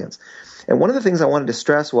audience, and one of the things I wanted to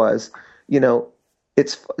stress was,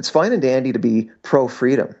 it's fine and dandy to be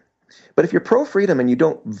pro-freedom, but if you're pro-freedom and you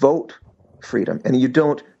don't vote freedom and you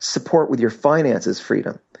don't support with your finances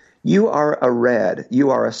freedom, you are a red.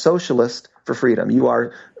 You are a socialist for freedom.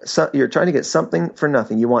 You're trying to get something for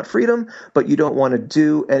nothing. You want freedom, but you don't want to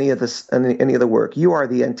do any of the work. You are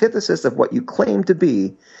the antithesis of what you claim to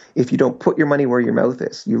be if you don't put your money where your mouth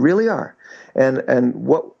is. You really are. And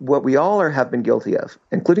what we all have been guilty of,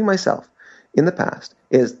 including myself, in the past,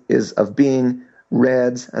 is of being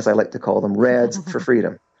reds, as I like to call them, reds for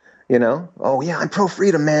freedom. Oh yeah, I'm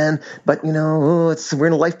pro-freedom, man, but we're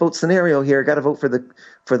in a lifeboat scenario here. Got to vote for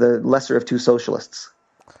the lesser of two socialists.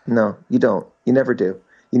 No, you don't. You never do.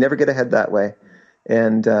 You never get ahead that way,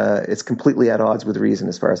 and it's completely at odds with reason,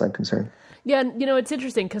 as far as I'm concerned. Yeah, and it's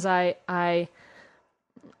interesting because I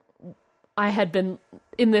had been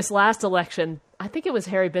in this last election. I think it was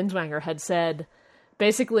Harry Binswanger had said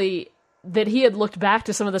basically that he had looked back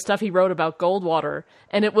to some of the stuff he wrote about Goldwater,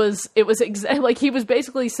 and it was like he was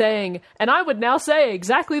basically saying, and I would now say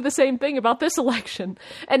exactly the same thing about this election.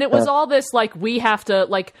 And it was all this, like, we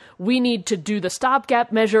need to do the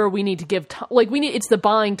stopgap measure, we need to give it's the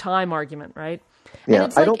buying time argument, right? Yeah, and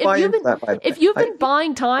it's like, I don't buy into that. If you've been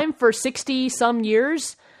buying time for 60 some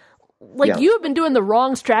years, you have been doing the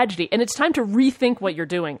wrong strategy, and it's time to rethink what you're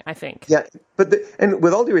doing, I think. Yeah, and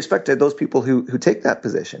with all due respect to those people who take that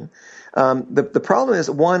position, the problem is,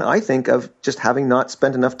 one, I think, of just having not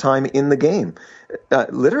spent enough time in the game.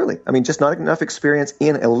 Literally. I mean, just not enough experience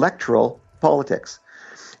in electoral politics.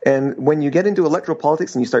 And when you get into electoral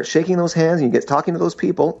politics and you start shaking those hands and you get talking to those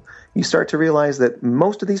people, you start to realize that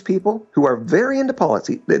most of these people who are very into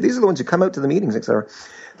politics, these are the ones who come out to the meetings, etc.,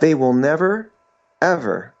 they will never,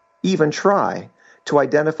 ever even try to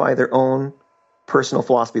identify their own personal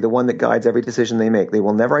philosophy, the one that guides every decision they make. They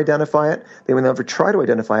will never identify it. They will never try to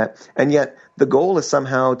identify it. And yet the goal is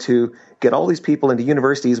somehow to get all these people into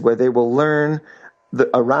universities where they will learn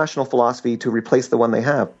a rational philosophy to replace the one they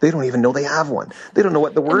have. They don't even know they have one. They don't know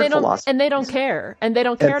what the word philosophy is. And they don't care. And they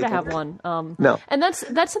don't care to have one. No. And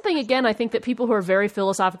that's something, again, I think that people who are very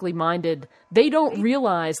philosophically minded, they don't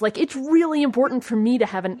realize, like, it's really important for me to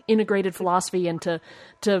have an integrated philosophy and to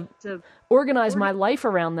organize my life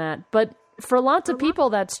around that. But for lots of people,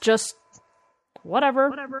 that's just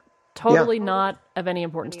whatever. Totally not of any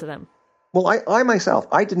importance to them. Well, I myself,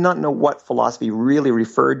 I did not know what philosophy really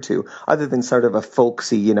referred to, other than sort of a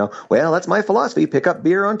folksy, well, that's my philosophy, pick up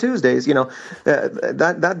beer on Tuesdays,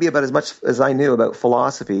 that'd be about as much as I knew about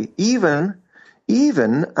philosophy, even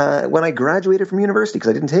when I graduated from university,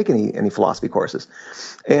 because I didn't take any philosophy courses.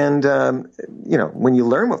 And, when you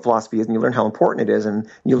learn what philosophy is and you learn how important it is and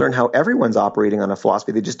you learn how everyone's operating on a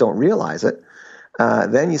philosophy, they just don't realize it.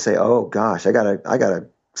 Then you say, oh gosh, I gotta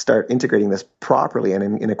start integrating this properly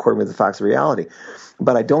and in accordance with the facts of reality.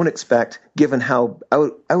 But I don't expect, given how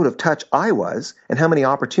out of touch I was and how many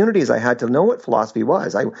opportunities I had to know what philosophy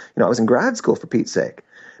was. I was in grad school, for Pete's sake,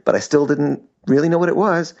 but I still didn't really know what it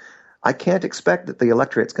was. I can't expect that the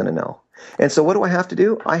electorate's going to know. And so what do I have to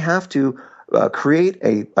do? I have to create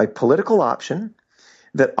a political option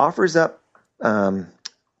that offers up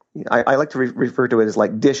I like to refer to it as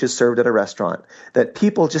like dishes served at a restaurant, that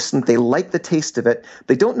people they like the taste of it.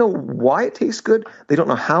 They don't know why it tastes good. They don't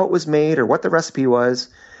know how it was made or what the recipe was,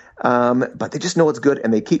 but they just know it's good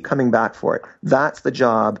and they keep coming back for it. That's the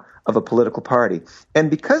job of a political party.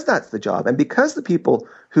 And because that's the job, and because the people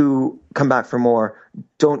who come back for more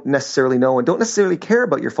don't necessarily know and don't necessarily care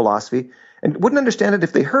about your philosophy and wouldn't understand it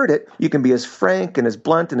if they heard it, you can be as frank and as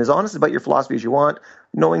blunt and as honest about your philosophy as you want,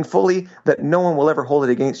 knowing fully that no one will ever hold it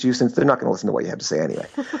against you, since they're not going to listen to what you have to say anyway.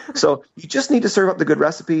 So you just need to serve up the good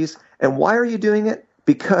recipes. And why are you doing it?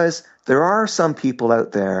 Because there are some people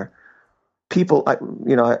out there,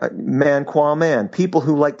 man qua man, people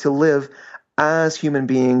who like to live as human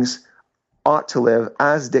beings ought to live,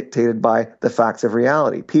 as dictated by the facts of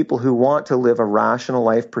reality. People who want to live a rational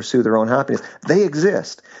life, pursue their own happiness. They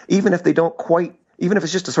exist, even if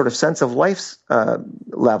it's just a sort of sense of life's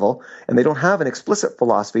level, and they don't have an explicit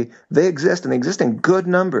philosophy. They exist, and they exist in good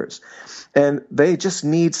numbers. And they just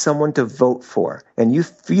need someone to vote for. And you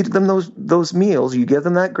feed them those meals, you give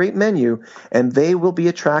them that great menu, and they will be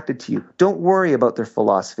attracted to you. Don't worry about their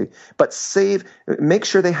philosophy, but make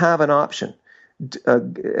sure they have an option.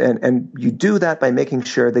 And you do that by making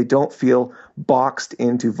sure they don't feel boxed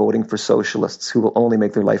into voting for socialists who will only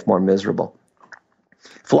make their life more miserable.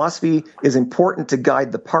 Philosophy is important to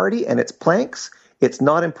guide the party and its planks. It's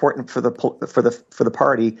not important for the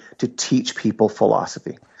party to teach people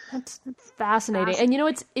philosophy. That's fascinating. And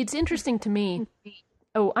it's interesting to me.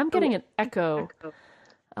 Oh, I'm getting an echo.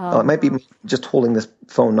 It might be just holding this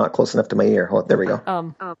phone not close enough to my ear. Oh, there we go.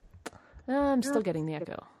 I'm still getting the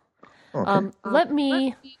echo. Okay.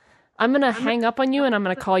 I'm going to hang up on you and I'm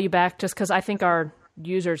going to call you back, just because I think our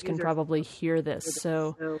users can probably hear this.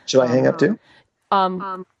 So should I hang up too?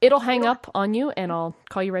 It'll hang up on you and I'll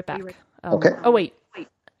call you right back. Okay. Oh, wait.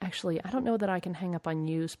 Actually, I don't know that I can hang up on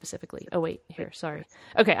you specifically. Oh, wait. Here. Sorry.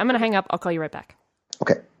 Okay. I'm going to hang up. I'll call you right back.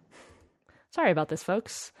 Okay. Sorry about this,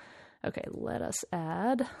 folks. Okay. Let us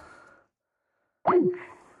add. Here we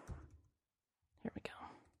go.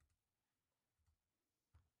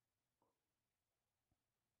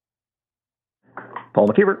 Paul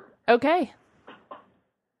McKeever. Okay.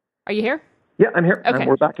 Are you here? Yeah, I'm here. Okay.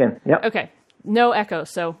 We're back in. Yeah. Okay. No echo.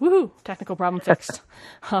 So, woohoo! Technical problem fixed.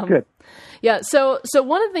 Good. Yeah. So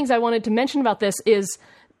one of the things I wanted to mention about this is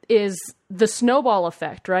the snowball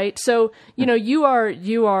effect, right? So, you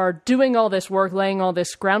are doing all this work, laying all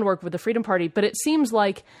this groundwork with the Freedom Party, but it seems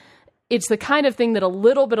like it's the kind of thing that a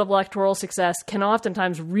little bit of electoral success can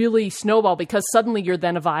oftentimes really snowball, because suddenly you're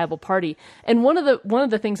then a viable party. And one of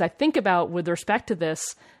the things I think about with respect to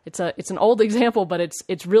this, it's an old example, but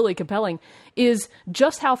it's really compelling, is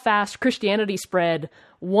just how fast Christianity spread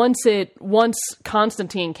once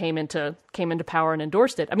Constantine came into power and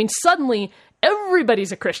endorsed it. I mean, suddenly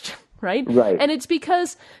everybody's a Christian. Right? Right. And it's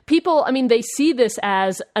because people, they see this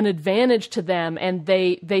as an advantage to them, and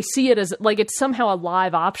they see it as like it's somehow a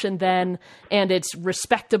live option then, and it's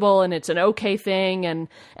respectable and it's an okay thing, and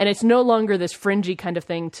it's no longer this fringy kind of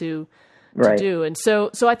thing to do. And so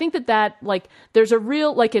I think that like there's a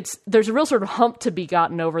real sort of hump to be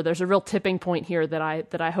gotten over. There's a real tipping point here that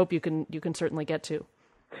I hope you can certainly get to.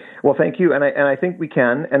 Well, thank you, and I think we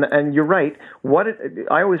can, and you're right.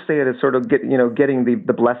 I always say it is sort of getting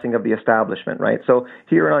the blessing of the establishment, right? So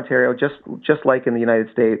here in Ontario, just like in the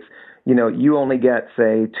United States, you only get,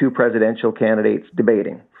 say, 2 presidential candidates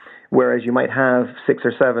debating, whereas you might have 6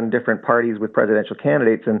 or 7 different parties with presidential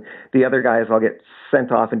candidates, and the other guys all get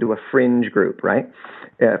sent off into a fringe group, right,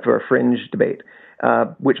 for a fringe debate.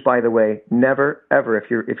 Which, by the way, never ever,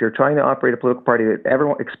 if you're trying to operate a political party that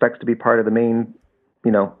everyone expects to be part of the main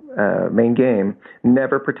game,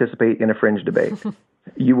 never participate in a fringe debate.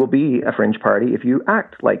 You will be a fringe party if you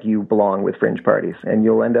act like you belong with fringe parties, and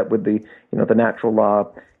you'll end up with the natural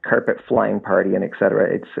law carpet flying party and et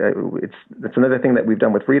cetera. It's another thing that we've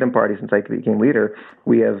done with Freedom Party since I became leader.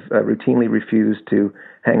 We have routinely refused to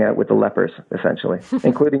hang out with the lepers, essentially,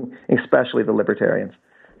 including especially the libertarians,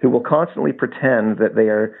 who will constantly pretend that they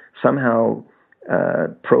are somehow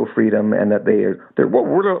pro-freedom and that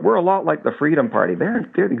we're a lot like the Freedom Party. They're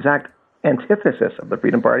the exact antithesis of the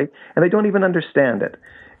Freedom Party, and they don't even understand it.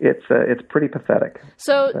 It's pretty pathetic.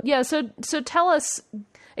 So tell us,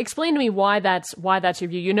 explain to me why that's your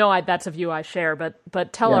view. That's a view I share,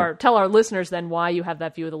 but tell our listeners then why you have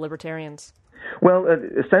that view of the libertarians. Well,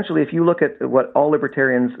 essentially, if you look at what all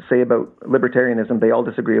libertarians say about libertarianism, they all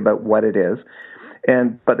disagree about what it is.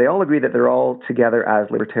 But they all agree that they're all together as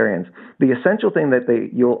libertarians. The essential thing that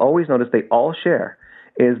you'll always notice they all share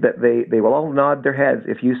is that they will all nod their heads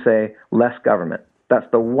if you say less government. That's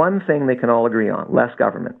the one thing they can all agree on, less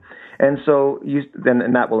government. And so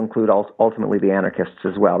and that will include ultimately the anarchists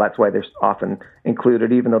as well. That's why they're often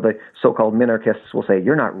included, even though the so-called minarchists will say,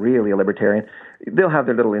 you're not really a libertarian. They'll have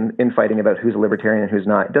their little infighting about who's a libertarian and who's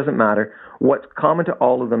not. It doesn't matter. What's common to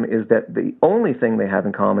all of them is that the only thing they have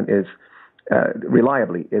in common is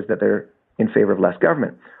reliably is that they're in favor of less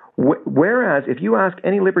government. Whereas if you ask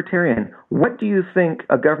any libertarian, what do you think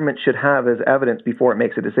a government should have as evidence before it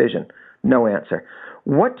makes a decision? No answer.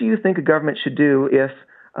 What do you think a government should do if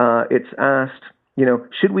it's asked,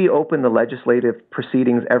 should we open the legislative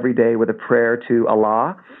proceedings every day with a prayer to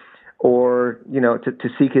Allah or, to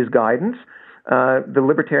seek his guidance? The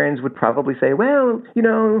libertarians would probably say, well,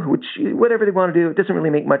 whatever they want to do, it doesn't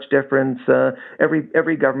really make much difference.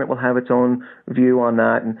 Every government will have its own view on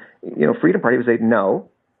that. And, Freedom Party would say, no,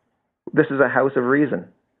 this is a house of reason.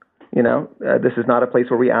 This is not a place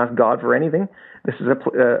where we ask God for anything. This is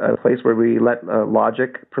a place where we let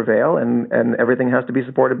logic prevail and everything has to be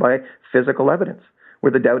supported by physical evidence. We're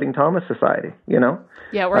the Doubting Thomas Society,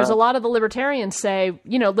 Yeah, whereas a lot of the libertarians say,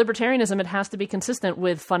 libertarianism, it has to be consistent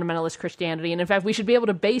with fundamentalist Christianity. And in fact, we should be able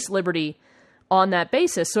to base liberty on that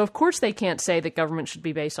basis. So of course they can't say that government should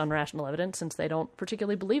be based on rational evidence since they don't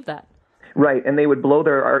particularly believe that. Right, and they would blow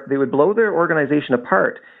their organization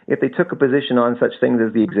apart if they took a position on such things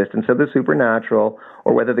as the existence of the supernatural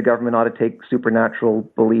or whether the government ought to take supernatural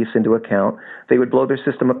beliefs into account. They would blow their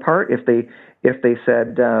system apart if they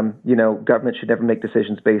said government should never make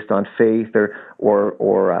decisions based on faith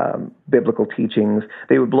or biblical teachings.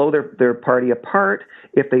 They would blow their party apart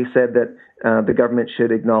if they said that the government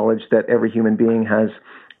should acknowledge that every human being has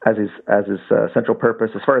as his central purpose,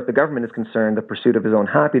 as far as the government is concerned, the pursuit of his own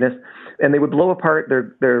happiness, and they would blow apart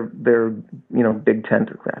their big tent.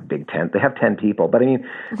 They have 10 people, but I mean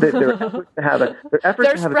their efforts to have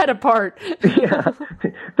they're spread apart. Yeah,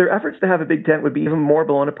 their efforts to have a big tent would be even more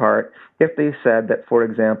blown apart if they said that, for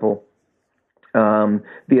example,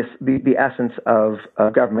 the essence of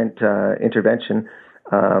government intervention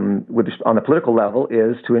on the political level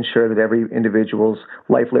is to ensure that every individual's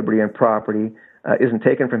life, liberty, and property isn't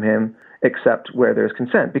taken from him except where there's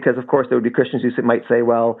consent. Because, of course, there would be Christians who might say,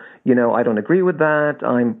 well, I don't agree with that.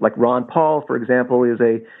 I'm like Ron Paul, for example, is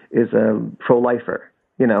a pro-lifer.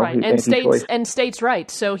 Right. And states'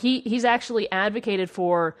 rights. So he's actually advocated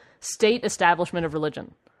for state establishment of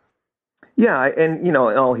religion. Yeah, and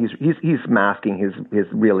he's masking his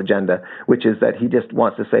real agenda, which is that he just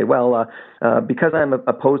wants to say, well, because I'm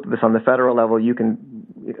opposed to this on the federal level,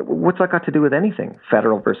 what's that got to do with anything?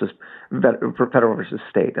 Federal versus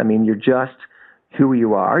state. I mean, you're just who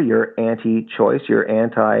you are. You're anti-choice. You're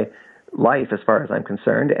anti-life, as far as I'm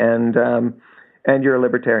concerned, and you're a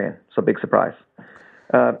libertarian. So big surprise.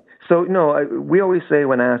 We always say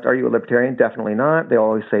when asked, are you a libertarian? Definitely not. They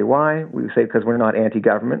always say why. We say because we're not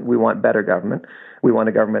anti-government. We want better government. We want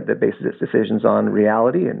a government that bases its decisions on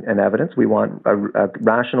reality and evidence. We want a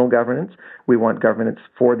rational governance. We want governance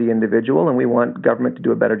for the individual, and we want government to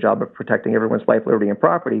do a better job of protecting everyone's life, liberty, and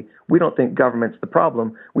property. We don't think government's the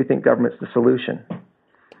problem. We think government's the solution.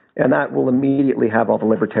 And that will immediately have all the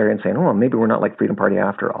libertarians saying, oh, maybe we're not like Freedom Party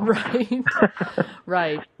after all. Right.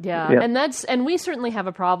 Right. Yeah. And we certainly have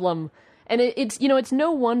a problem. And it's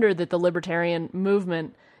no wonder that the libertarian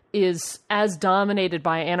movement is as dominated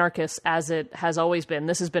by anarchists as it has always been.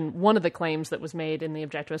 This has been one of the claims that was made in the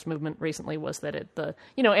objectivist movement recently, was that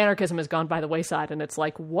anarchism has gone by the wayside, and it's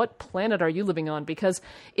like, what planet are you living on? Because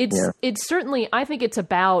it's certainly, I think it's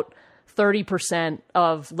about 30%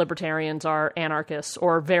 of libertarians are anarchists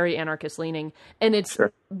or very anarchist leaning, and it's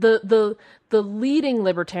the leading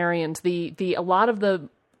libertarians, a lot of the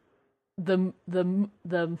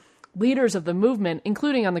leaders of the movement,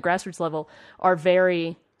 including on the grassroots level, are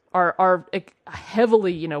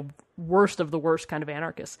heavily, worst of the worst kind of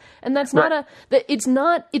anarchists. And that's it's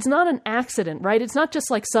not an accident, right? It's not just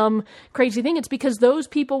like some crazy thing. It's because those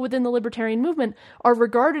people within the libertarian movement are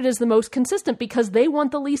regarded as the most consistent because they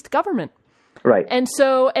want the least government. Right. And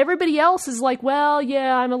so everybody else is like, well,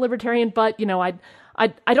 yeah, I'm a libertarian, but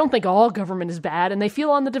I don't think all government is bad, and they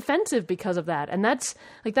feel on the defensive because of that. And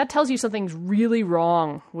that tells you something's really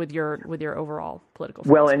wrong with your overall political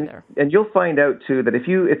philosophy there. And you'll find out too that if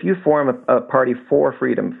you form a party for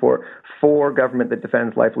freedom, for government that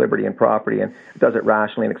defends life, liberty, and property, and does it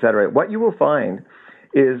rationally, and et cetera, what you will find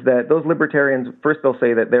is that those libertarians, first they'll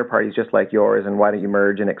say that their party's just like yours, and why don't you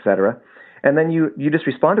merge, and et cetera. And then you just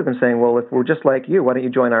respond to them saying, well, if we're just like you, why don't you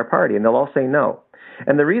join our party? And they'll all say no.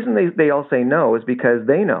 And the reason they all say no is because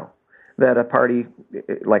they know that a party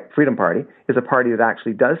like Freedom Party is a party that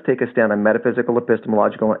actually does take a stand on metaphysical,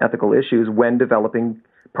 epistemological, and ethical issues when developing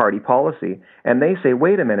party policy. And they say,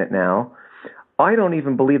 wait a minute now, I don't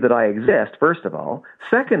even believe that I exist, first of all.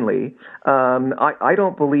 Secondly, I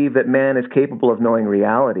don't believe that man is capable of knowing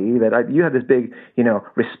reality, that you have this big,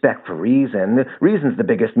 respect for reason. Reason's the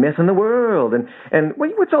biggest myth in the world. And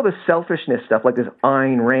what's all this selfishness stuff, like this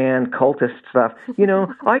Ayn Rand cultist stuff?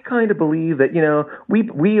 I kind of believe that,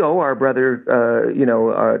 we owe our brother,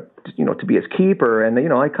 to be his keeper. And,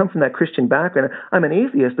 I come from that Christian background. I'm an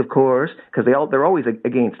atheist, of course, because they're always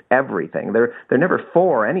against everything. They're never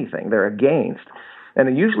for anything. They're against.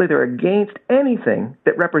 And usually they're against anything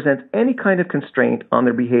that represents any kind of constraint on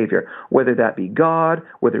their behavior, whether that be God,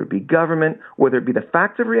 whether it be government, whether it be the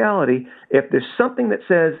facts of reality. If there's something that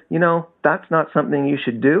says, that's not something you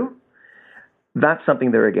should do, that's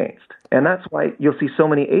something they're against. And that's why you'll see so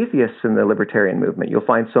many atheists in the libertarian movement. You'll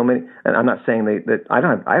find so many, and I'm not saying that I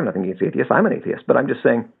have nothing against atheists. I'm an atheist, but I'm just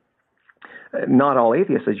saying not all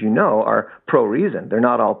atheists, as you know, are pro-reason. They're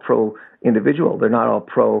not all pro-individual. They're not all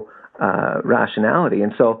pro-rationality.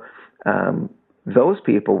 And so those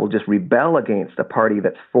people will just rebel against a party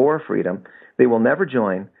that's for freedom. They will never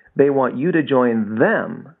join. They want you to join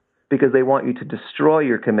them because they want you to destroy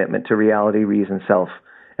your commitment to reality, reason, self,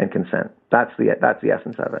 and consent. That's the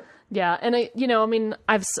essence of it. Yeah, and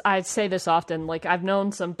I say this often. Like, I've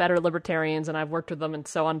known some better libertarians, and I've worked with them, and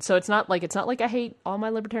so on. So it's not like I hate all my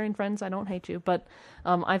libertarian friends. I don't hate you, but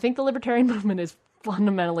I think the libertarian movement is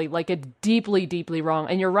fundamentally a deeply, deeply wrong.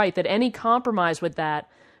 And you're right that any compromise with that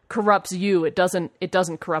corrupts you. It doesn't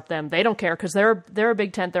corrupt them. They don't care because they're a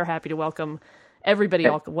big tent. They're happy to welcome everybody,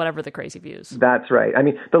 whatever the crazy views. That's right. I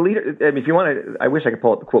mean, the leader, if you want to, I wish I could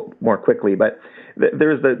pull up the quote more quickly, but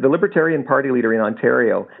there's the Libertarian Party leader in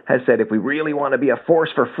Ontario has said, if we really want to be a force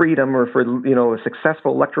for freedom or for, a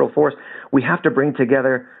successful electoral force, we have to bring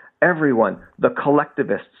together everyone, the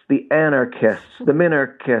collectivists, the anarchists, the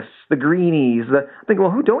minarchists, the greenies. I think,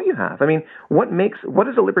 well, who don't you have? I mean, what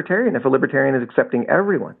is a libertarian if a libertarian is accepting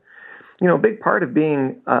everyone? A big part of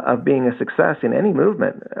being a success in any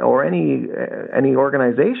movement or any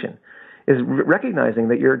organization is recognizing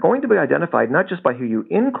that you're going to be identified not just by who you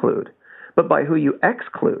include, but by who you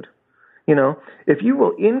exclude. If you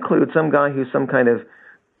will include some guy who's some kind of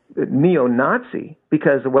neo-Nazi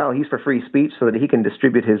because, well, he's for free speech so that he can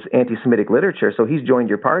distribute his anti-Semitic literature, so he's joined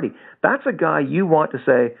your party, that's a guy you want to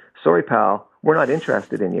say, sorry, pal, we're not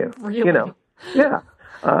interested in you. Really? Yeah.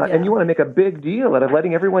 And you want to make a big deal out of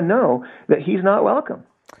letting everyone know that he's not welcome,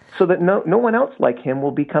 so that no one else like him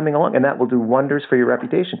will be coming along, and that will do wonders for your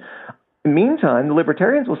reputation. Meantime, the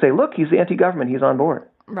libertarians will say, look, he's anti-government, he's on board.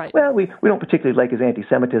 Right. Well, we don't particularly like his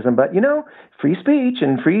anti-Semitism, but, free speech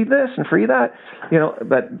and free this and free that,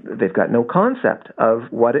 but they've got no concept of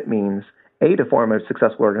what it means, A, to form a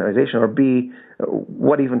successful organization, or B,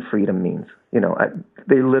 what even freedom means.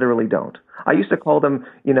 They literally don't. I used to call them,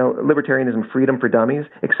 libertarianism freedom for dummies,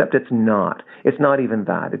 except it's not. It's not even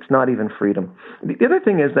that. It's not even freedom. The other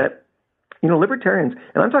thing is that, libertarians,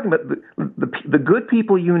 and I'm talking about the good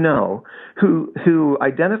people who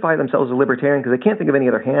identify themselves as libertarian because they can't think of any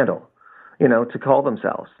other handle, to call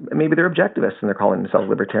themselves. Maybe they're objectivists and they're calling themselves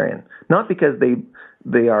libertarian, not because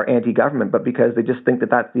they are anti-government, but because they just think that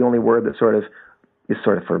that's the only word that is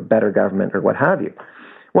for better government or what have you.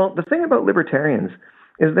 Well, the thing about libertarians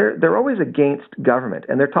is they're always against government,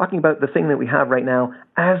 and they're talking about the thing that we have right now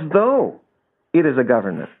as though it is a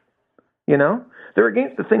government. You know? They're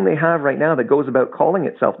against the thing they have right now that goes about calling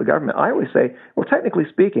itself the government. I always say, well, technically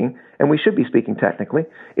speaking, and we should be speaking technically,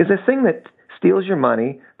 is a thing that steals your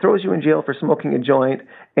money, throws you in jail for smoking a joint,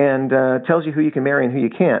 and tells you who you can marry and who you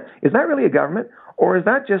can't. Is that really a government? Or is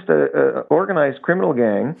that just a organized criminal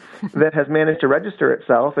gang that has managed to register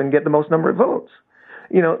itself and get the most number of votes?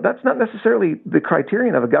 You know, that's not necessarily the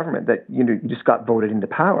criterion of a government, that you just got voted into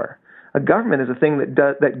power. A government is a thing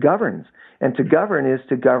that governs, and to govern is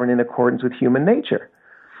to govern in accordance with human nature.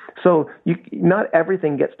 So not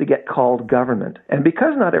everything gets to get called government. And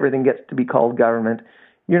because not everything gets to be called government,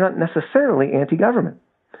 you're not necessarily anti-government.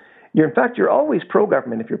 In fact, you're always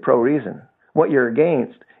pro-government if you're pro-reason. What you're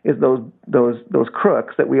against is those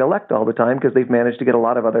crooks that we elect all the time because they've managed to get a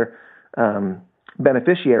lot of other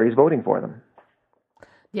beneficiaries voting for them.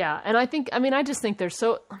 Yeah, and I just think there's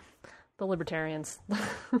the libertarians.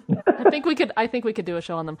 I think we could do a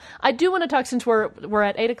show on them. I do want to talk, since we're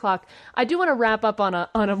at 8:00. I do want to wrap up on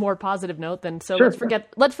a more positive note. Sure,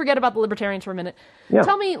 let's forget about the libertarians for a minute. Yeah.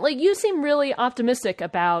 Tell me, you seem really optimistic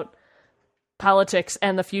about politics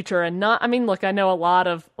and the future, and look, I know a lot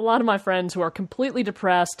of my friends who are completely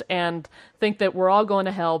depressed and think that we're all going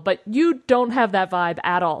to hell, but you don't have that vibe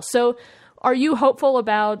at all. So, are you hopeful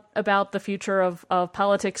about the future of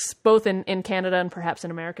politics, both in Canada and perhaps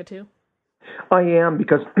in America too? I am,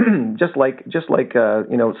 because just like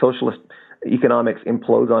socialist economics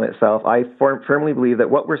implodes on itself, I firmly believe that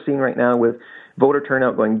what we're seeing right now with voter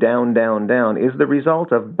turnout going down, down, down is the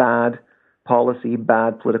result of bad policy,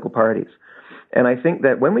 bad political parties. And I think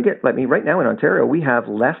that when we get, right now in Ontario, we have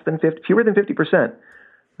fewer than 50%,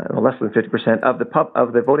 less than 50% of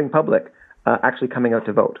the voting public actually coming out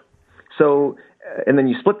to vote. So, and then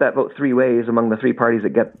you split that vote three ways among the three parties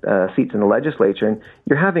that get seats in the legislature, and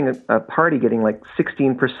you're having a party getting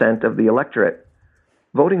 16% of the electorate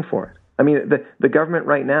voting for it. I mean, the government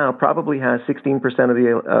right now probably has 16%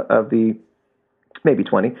 of the maybe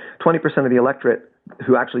 20% of the electorate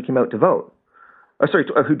who actually came out to vote.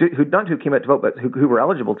 Who came out to vote, but who were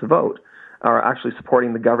eligible to vote, are actually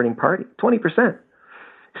supporting the governing party. 20%.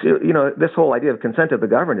 So, this whole idea of consent of the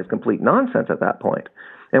governed is complete nonsense at that point.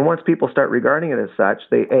 And once people start regarding it as such,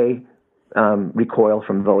 they recoil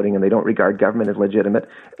from voting, and they don't regard government as legitimate,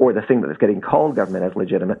 or the thing that is getting called government as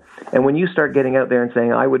legitimate. And when you start getting out there and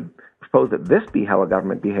saying, I would propose that this be how a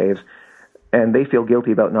government behaves, and they feel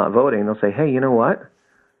guilty about not voting, they'll say, hey, you know what?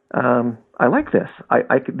 I like this.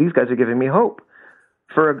 These guys are giving me hope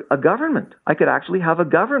for a government. I could actually have a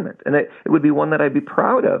government, and it would be one that I'd be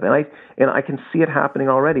proud of. And I can see it happening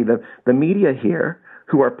already. The media here,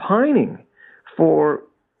 who are pining for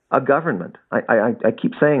a government. I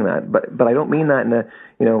keep saying that, but I don't mean that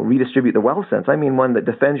in a redistribute the wealth sense. I mean one that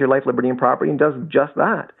defends your life, liberty, and property and does just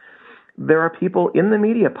that. There are people in the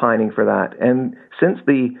media pining for that, and since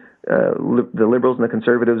the liberals and the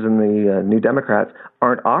conservatives and the New Democrats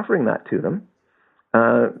aren't offering that to them,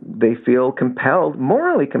 they feel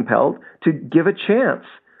morally compelled, to give a chance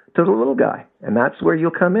to the little guy, and that's where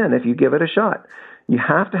you'll come in if you give it a shot. You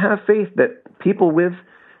have to have faith that people with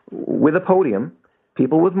a podium,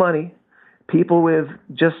 people with money, people with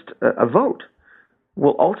just a vote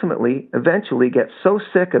will eventually get so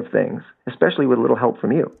sick of things, especially with a little help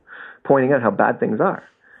from you, pointing out how bad things are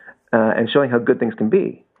and showing how good things can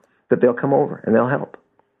be, that they'll come over and they'll help.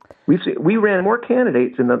 We ran more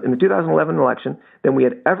candidates in the 2011 election than we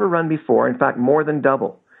had ever run before, in fact, more than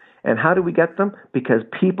double. And how did we get them? Because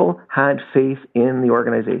people had faith in the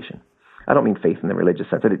organization. I don't mean faith in the religious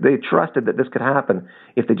sense. They trusted that this could happen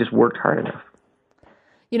if they just worked hard enough.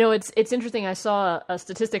 It's interesting. I saw a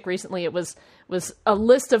statistic recently. It was a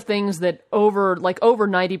list of things that over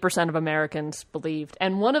 90% of Americans believed.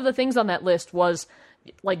 And one of the things on that list was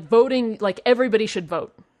voting, everybody should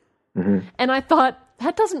vote. Mm-hmm. And I thought,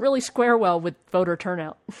 that doesn't really square well with voter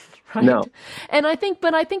turnout, right? No. And I think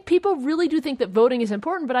people really do think that voting is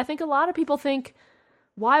important, but I think a lot of people think,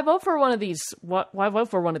 why vote for one of these? Why vote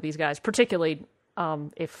for one of these guys? Particularly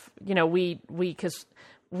if because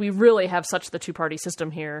we really have such the two-party system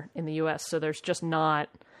here in the U.S. So there's just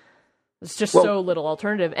so little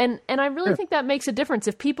alternative, and I really think that makes a difference.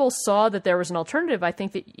 If people saw that there was an alternative, I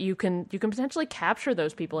think that you can potentially capture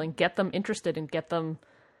those people and get them interested and get them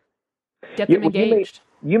engaged.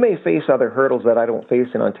 You may face other hurdles that I don't face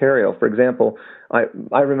in Ontario. For example,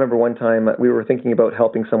 I remember one time we were thinking about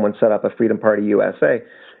helping someone set up a Freedom Party USA,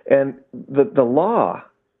 and the law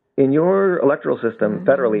in your electoral system,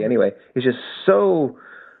 federally anyway, is just so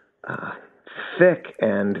thick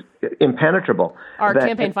and impenetrable. Our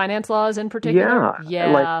campaign finance laws in particular?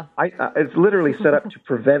 Yeah. It's literally set up to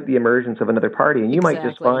prevent the emergence of another party. And you might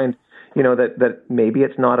just find, that maybe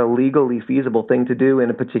it's not a legally feasible thing to do in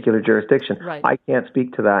a particular jurisdiction. Right. I can't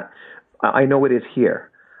speak to that. I know it is here.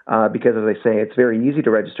 Because, as I say, it's very easy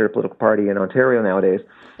to register a political party in Ontario nowadays.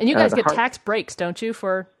 And you guys get tax breaks, don't you,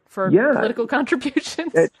 for political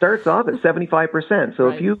contributions? It starts off at 75%. So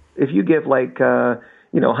right. if you give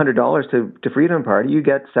 $100 to Freedom Party, you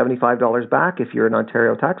get $75 back if you're an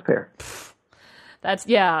Ontario taxpayer. That's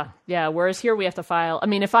yeah. Whereas here we have to file. I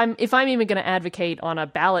mean, if I'm even going to advocate on a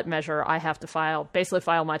ballot measure, I have to file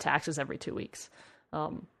my taxes every 2 weeks.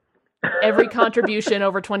 Every contribution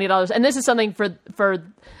over $20. And this is something for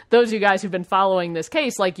those of you guys who've been following this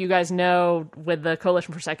case, like you guys know with the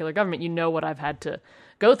Coalition for Secular Government, you know what I've had to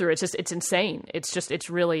go through. It's insane. It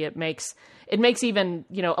makes even,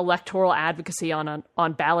 electoral advocacy on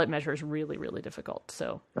ballot measures really, really difficult.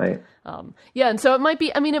 So, right. And so it might be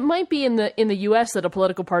in the US that a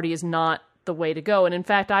political party is not the way to go. And in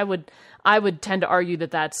fact, I would tend to argue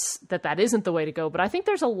that isn't the way to go. But I think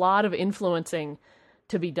there's a lot of influencing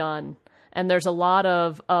to be done. And there's a lot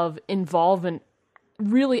of involvement,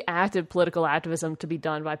 really active political activism to be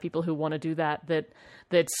done by people who want to do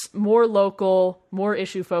that's more local, more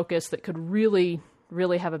issue focused, that could really,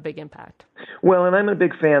 really have a big impact. Well, and I'm a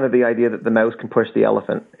big fan of the idea that the mouse can push the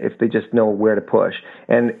elephant if they just know where to push.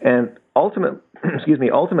 And ultimately,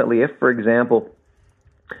 if, for example,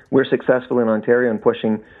 we're successful in Ontario in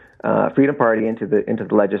pushing Freedom Party into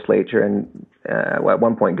the legislature and at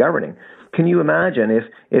one point governing, can you imagine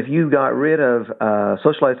if you got rid of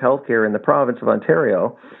socialized healthcare in the province of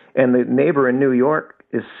Ontario, and the neighbor in New York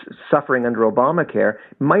is suffering under Obamacare,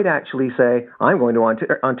 might actually say, I'm going to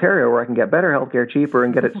Ontario where I can get better healthcare cheaper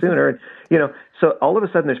and get it sooner. So all of a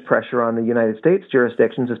sudden there's pressure on the United States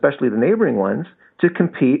jurisdictions, especially the neighboring ones, to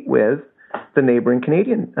compete with the neighboring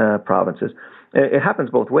Canadian provinces. It happens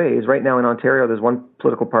both ways. Right now in Ontario, there's one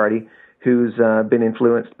political party who's been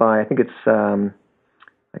influenced by, I think it's,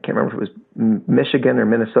 I can't remember if it was Michigan or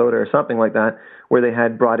Minnesota or something like that, where they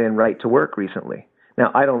had brought in right to work recently. Now,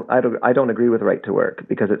 I don't agree with right to work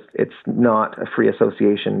because it's not a free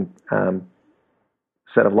association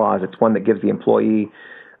set of laws. It's one that gives the employee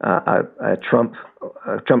a trump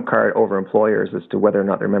card over employers as to whether or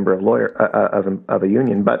not they're a member of a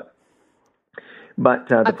union. But by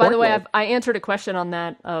the way, I answered a question on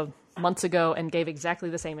that months ago and gave exactly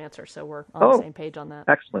the same answer. So we're on the same page on that.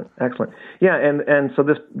 Excellent. Yeah, and so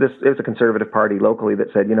this is a conservative party locally that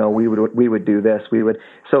said, we would do this.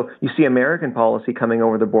 So you see American policy coming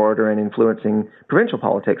over the border and influencing provincial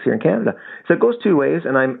politics here in Canada. So it goes two ways,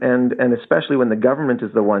 and especially when the government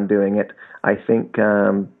is the one doing it, I think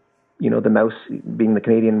the mouse, being the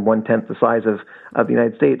Canadian 1/10 the size of the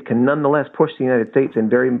United States, can nonetheless push the United States in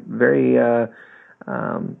very, very,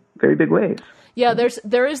 very big ways. Yeah,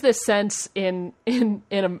 there is this sense in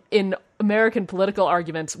American political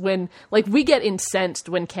arguments when, like, we get incensed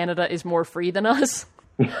when Canada is more free than us.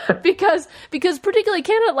 because particularly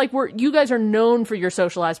Canada, like, you guys are known for your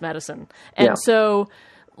socialized medicine. And so,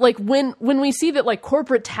 like, when we see that, like,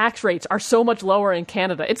 corporate tax rates are so much lower in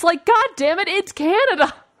Canada, it's like, God damn it, it's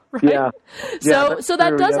Canada. Right? Yeah. So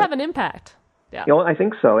that does have an impact. Yeah. I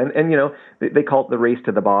think so. And they call it the race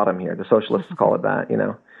to the bottom here. The socialists call it that,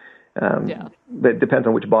 But it depends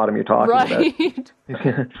on which bottom you're talking about.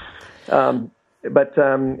 But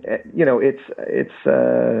it's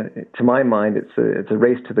to my mind, it's a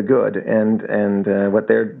race to the good, and what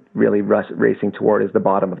they're really racing toward is the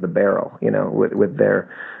bottom of the barrel. With their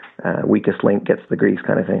weakest link gets the grease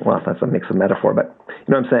kind of thing. Well, that's a mix of metaphor, but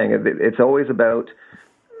you know what I'm saying. It's always about.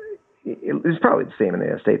 It's probably the same in the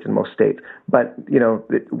United States and most states, but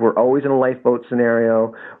we're always in a lifeboat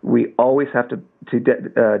scenario. We always have to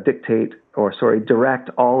direct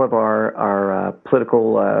all of our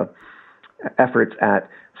political efforts at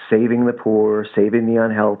saving the poor, saving the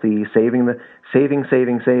unhealthy, saving.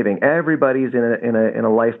 Everybody's in a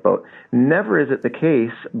lifeboat. Never is it the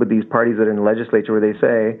case with these parties that are in the legislature where they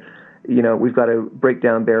say, we've got to break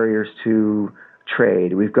down barriers to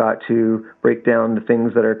trade. We've got to break down the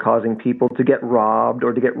things that are causing people to get robbed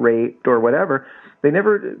or to get raped or whatever. They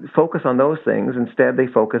never focus on those things. Instead, they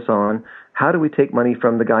focus on how do we take money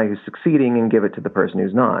from the guy who's succeeding and give it to the person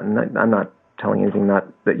who's not. And I'm not telling anything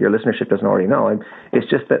that your listenership doesn't already know. It's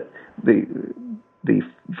just that the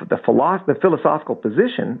philosophical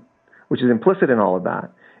position, which is implicit in all of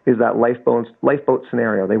that, is that lifeboat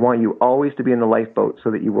scenario. They want you always to be in the lifeboat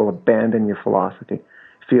so that you will abandon your philosophy,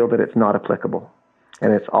 feel that it's not applicable.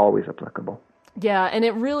 And it's always applicable. Yeah, and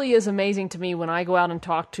it really is amazing to me when I go out and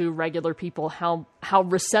talk to regular people how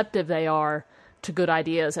receptive they are to good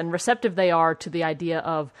ideas and receptive they are to the idea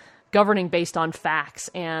of governing based on facts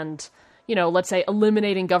and, let's say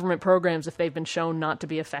eliminating government programs if they've been shown not to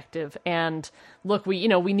be effective. And look, we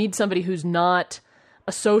need somebody who's not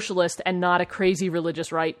a socialist and not a crazy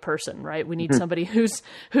religious right person, right? We need somebody who's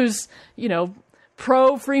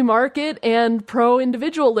pro free market and pro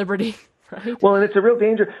individual liberty. Right. Well, and it's a real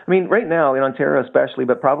danger. I mean, right now in Ontario especially,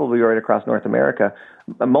 but probably right across North America,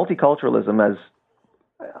 multiculturalism, as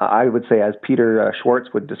I would say, as Peter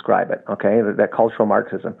Schwartz would describe it, okay, that cultural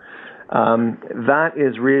Marxism, that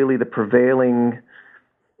is really the prevailing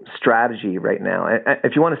strategy right now.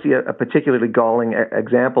 If you want to see a particularly galling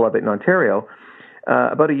example of it in Ontario,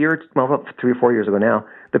 about 3 or 4 years ago now,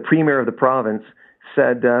 the premier of the province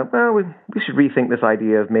said, we should rethink this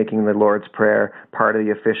idea of making the Lord's Prayer part of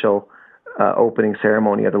the official opening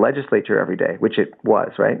ceremony of the legislature every day, which it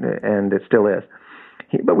was, right? And it still is.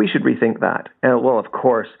 But we should rethink that. And well, of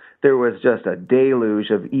course, there was just a deluge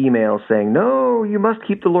of emails saying, no, you must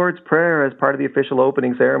keep the Lord's Prayer as part of the official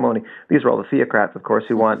opening ceremony. These are all the theocrats, of course,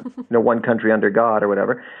 who want one country under God or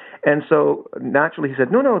whatever. And so naturally he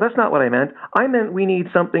said, no, that's not what I meant. I meant we need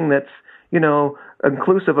something that's,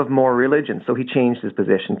 inclusive of more religions. So he changed his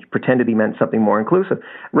position, pretended he meant something more inclusive.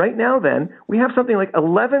 Right now, then, we have something like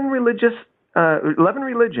 11 religions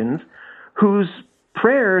whose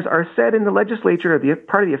prayers are said in the legislature of the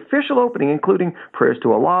part of the official opening, including prayers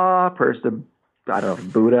to Allah, prayers to,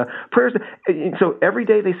 Buddha, prayers to, so every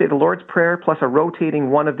day they say the Lord's Prayer plus a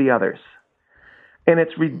rotating one of the others. And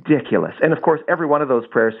it's ridiculous. And of course, every one of those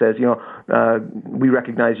prayers says, we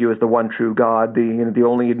recognize you as the one true God, the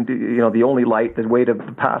only light, the way to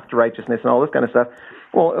the path to righteousness, and all this kind of stuff.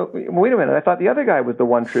 Well, wait a minute. I thought the other guy was the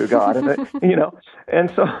one true God,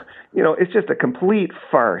 and so it's just a complete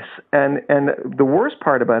farce. And the worst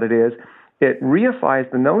part about it is it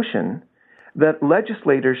reifies the notion that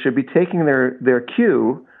legislators should be taking their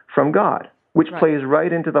cue from God, which plays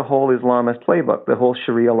right into the whole Islamist playbook, the whole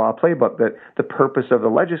Sharia law playbook, that the purpose of the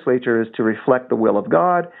legislature is to reflect the will of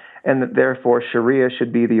God, and that therefore Sharia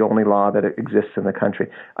should be the only law that exists in the country,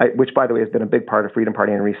 which, by the way, has been a big part of Freedom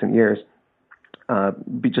Party in recent years,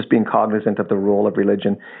 just being cognizant of the role of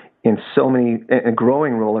religion in so many, a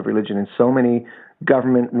growing role of religion in so many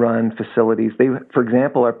government-run facilities. They, for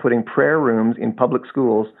example, are putting prayer rooms in public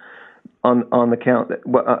schools on the count,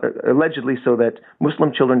 allegedly so that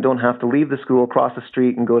Muslim children don't have to leave the school, cross the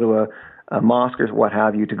street, and go to a mosque or what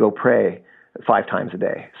have you to go pray 5 times a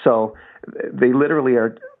day. So they literally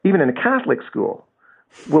are, even in a Catholic school,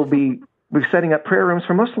 we're setting up prayer rooms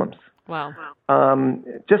for Muslims. Wow.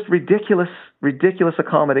 Just ridiculous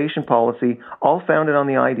accommodation policy, all founded on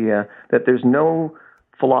the idea that there's no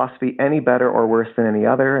philosophy any better or worse than any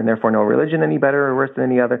other, and therefore no religion any better or worse than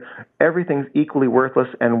any other. Everything's equally worthless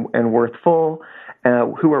and worthful.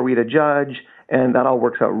 Who are we to judge? And that all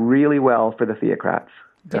works out really well for the theocrats.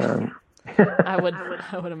 I would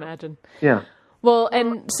imagine. Yeah. Well,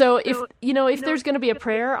 and so if there's going to be a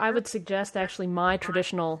prayer, I would suggest actually my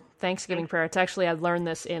traditional Thanksgiving prayer. It's actually, I learned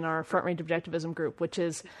this in our Front Range Objectivism group, which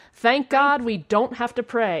is, thank God we don't have to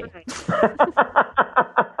pray.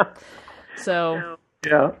 So...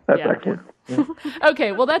 Yeah, that's excellent. Yeah.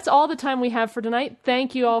 Okay, well, that's all the time we have for tonight.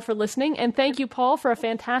 Thank you all for listening, and thank you, Paul, for a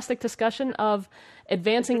fantastic discussion of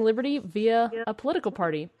advancing liberty via a political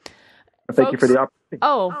party. Thank you for the opportunity.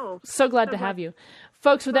 Oh, so glad to have you.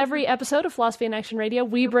 Folks, with every episode of Philosophy in Action Radio,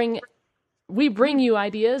 we bring you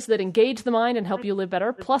ideas that engage the mind and help you live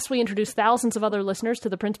better. Plus, we introduce thousands of other listeners to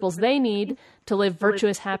the principles they need to live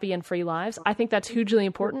virtuous, happy, and free lives. I think that's hugely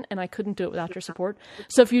important, and I couldn't do it without your support.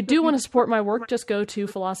 So if you do want to support my work, just go to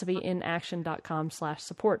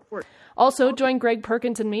philosophyinaction.com/support. Also, join Greg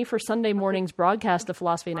Perkins and me for Sunday morning's broadcast of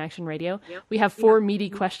Philosophy in Action Radio. We have 4 meaty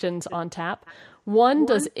questions on tap. 1,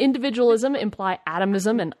 does individualism imply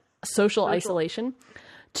atomism and social isolation?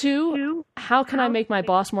 2, how can I make my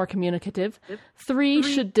boss more communicative? 3,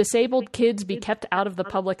 should disabled kids be kept out of the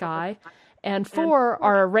public eye? And 4,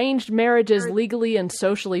 are arranged marriages legally and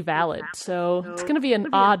socially valid? So it's going to be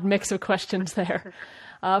an odd mix of questions there.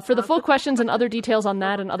 For the full questions and other details on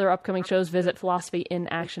that and other upcoming shows, visit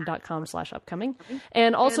philosophyinaction.com/upcoming.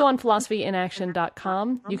 And also on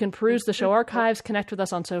philosophyinaction.com, you can peruse the show archives, connect with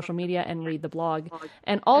us on social media, and read the blog.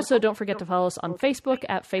 And also don't forget to follow us on Facebook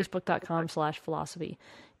at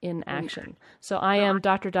facebook.com/philosophyinaction. So I am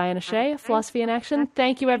Dr. Diana Hsieh, Philosophy in Action.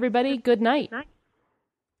 Thank you, everybody. Good night.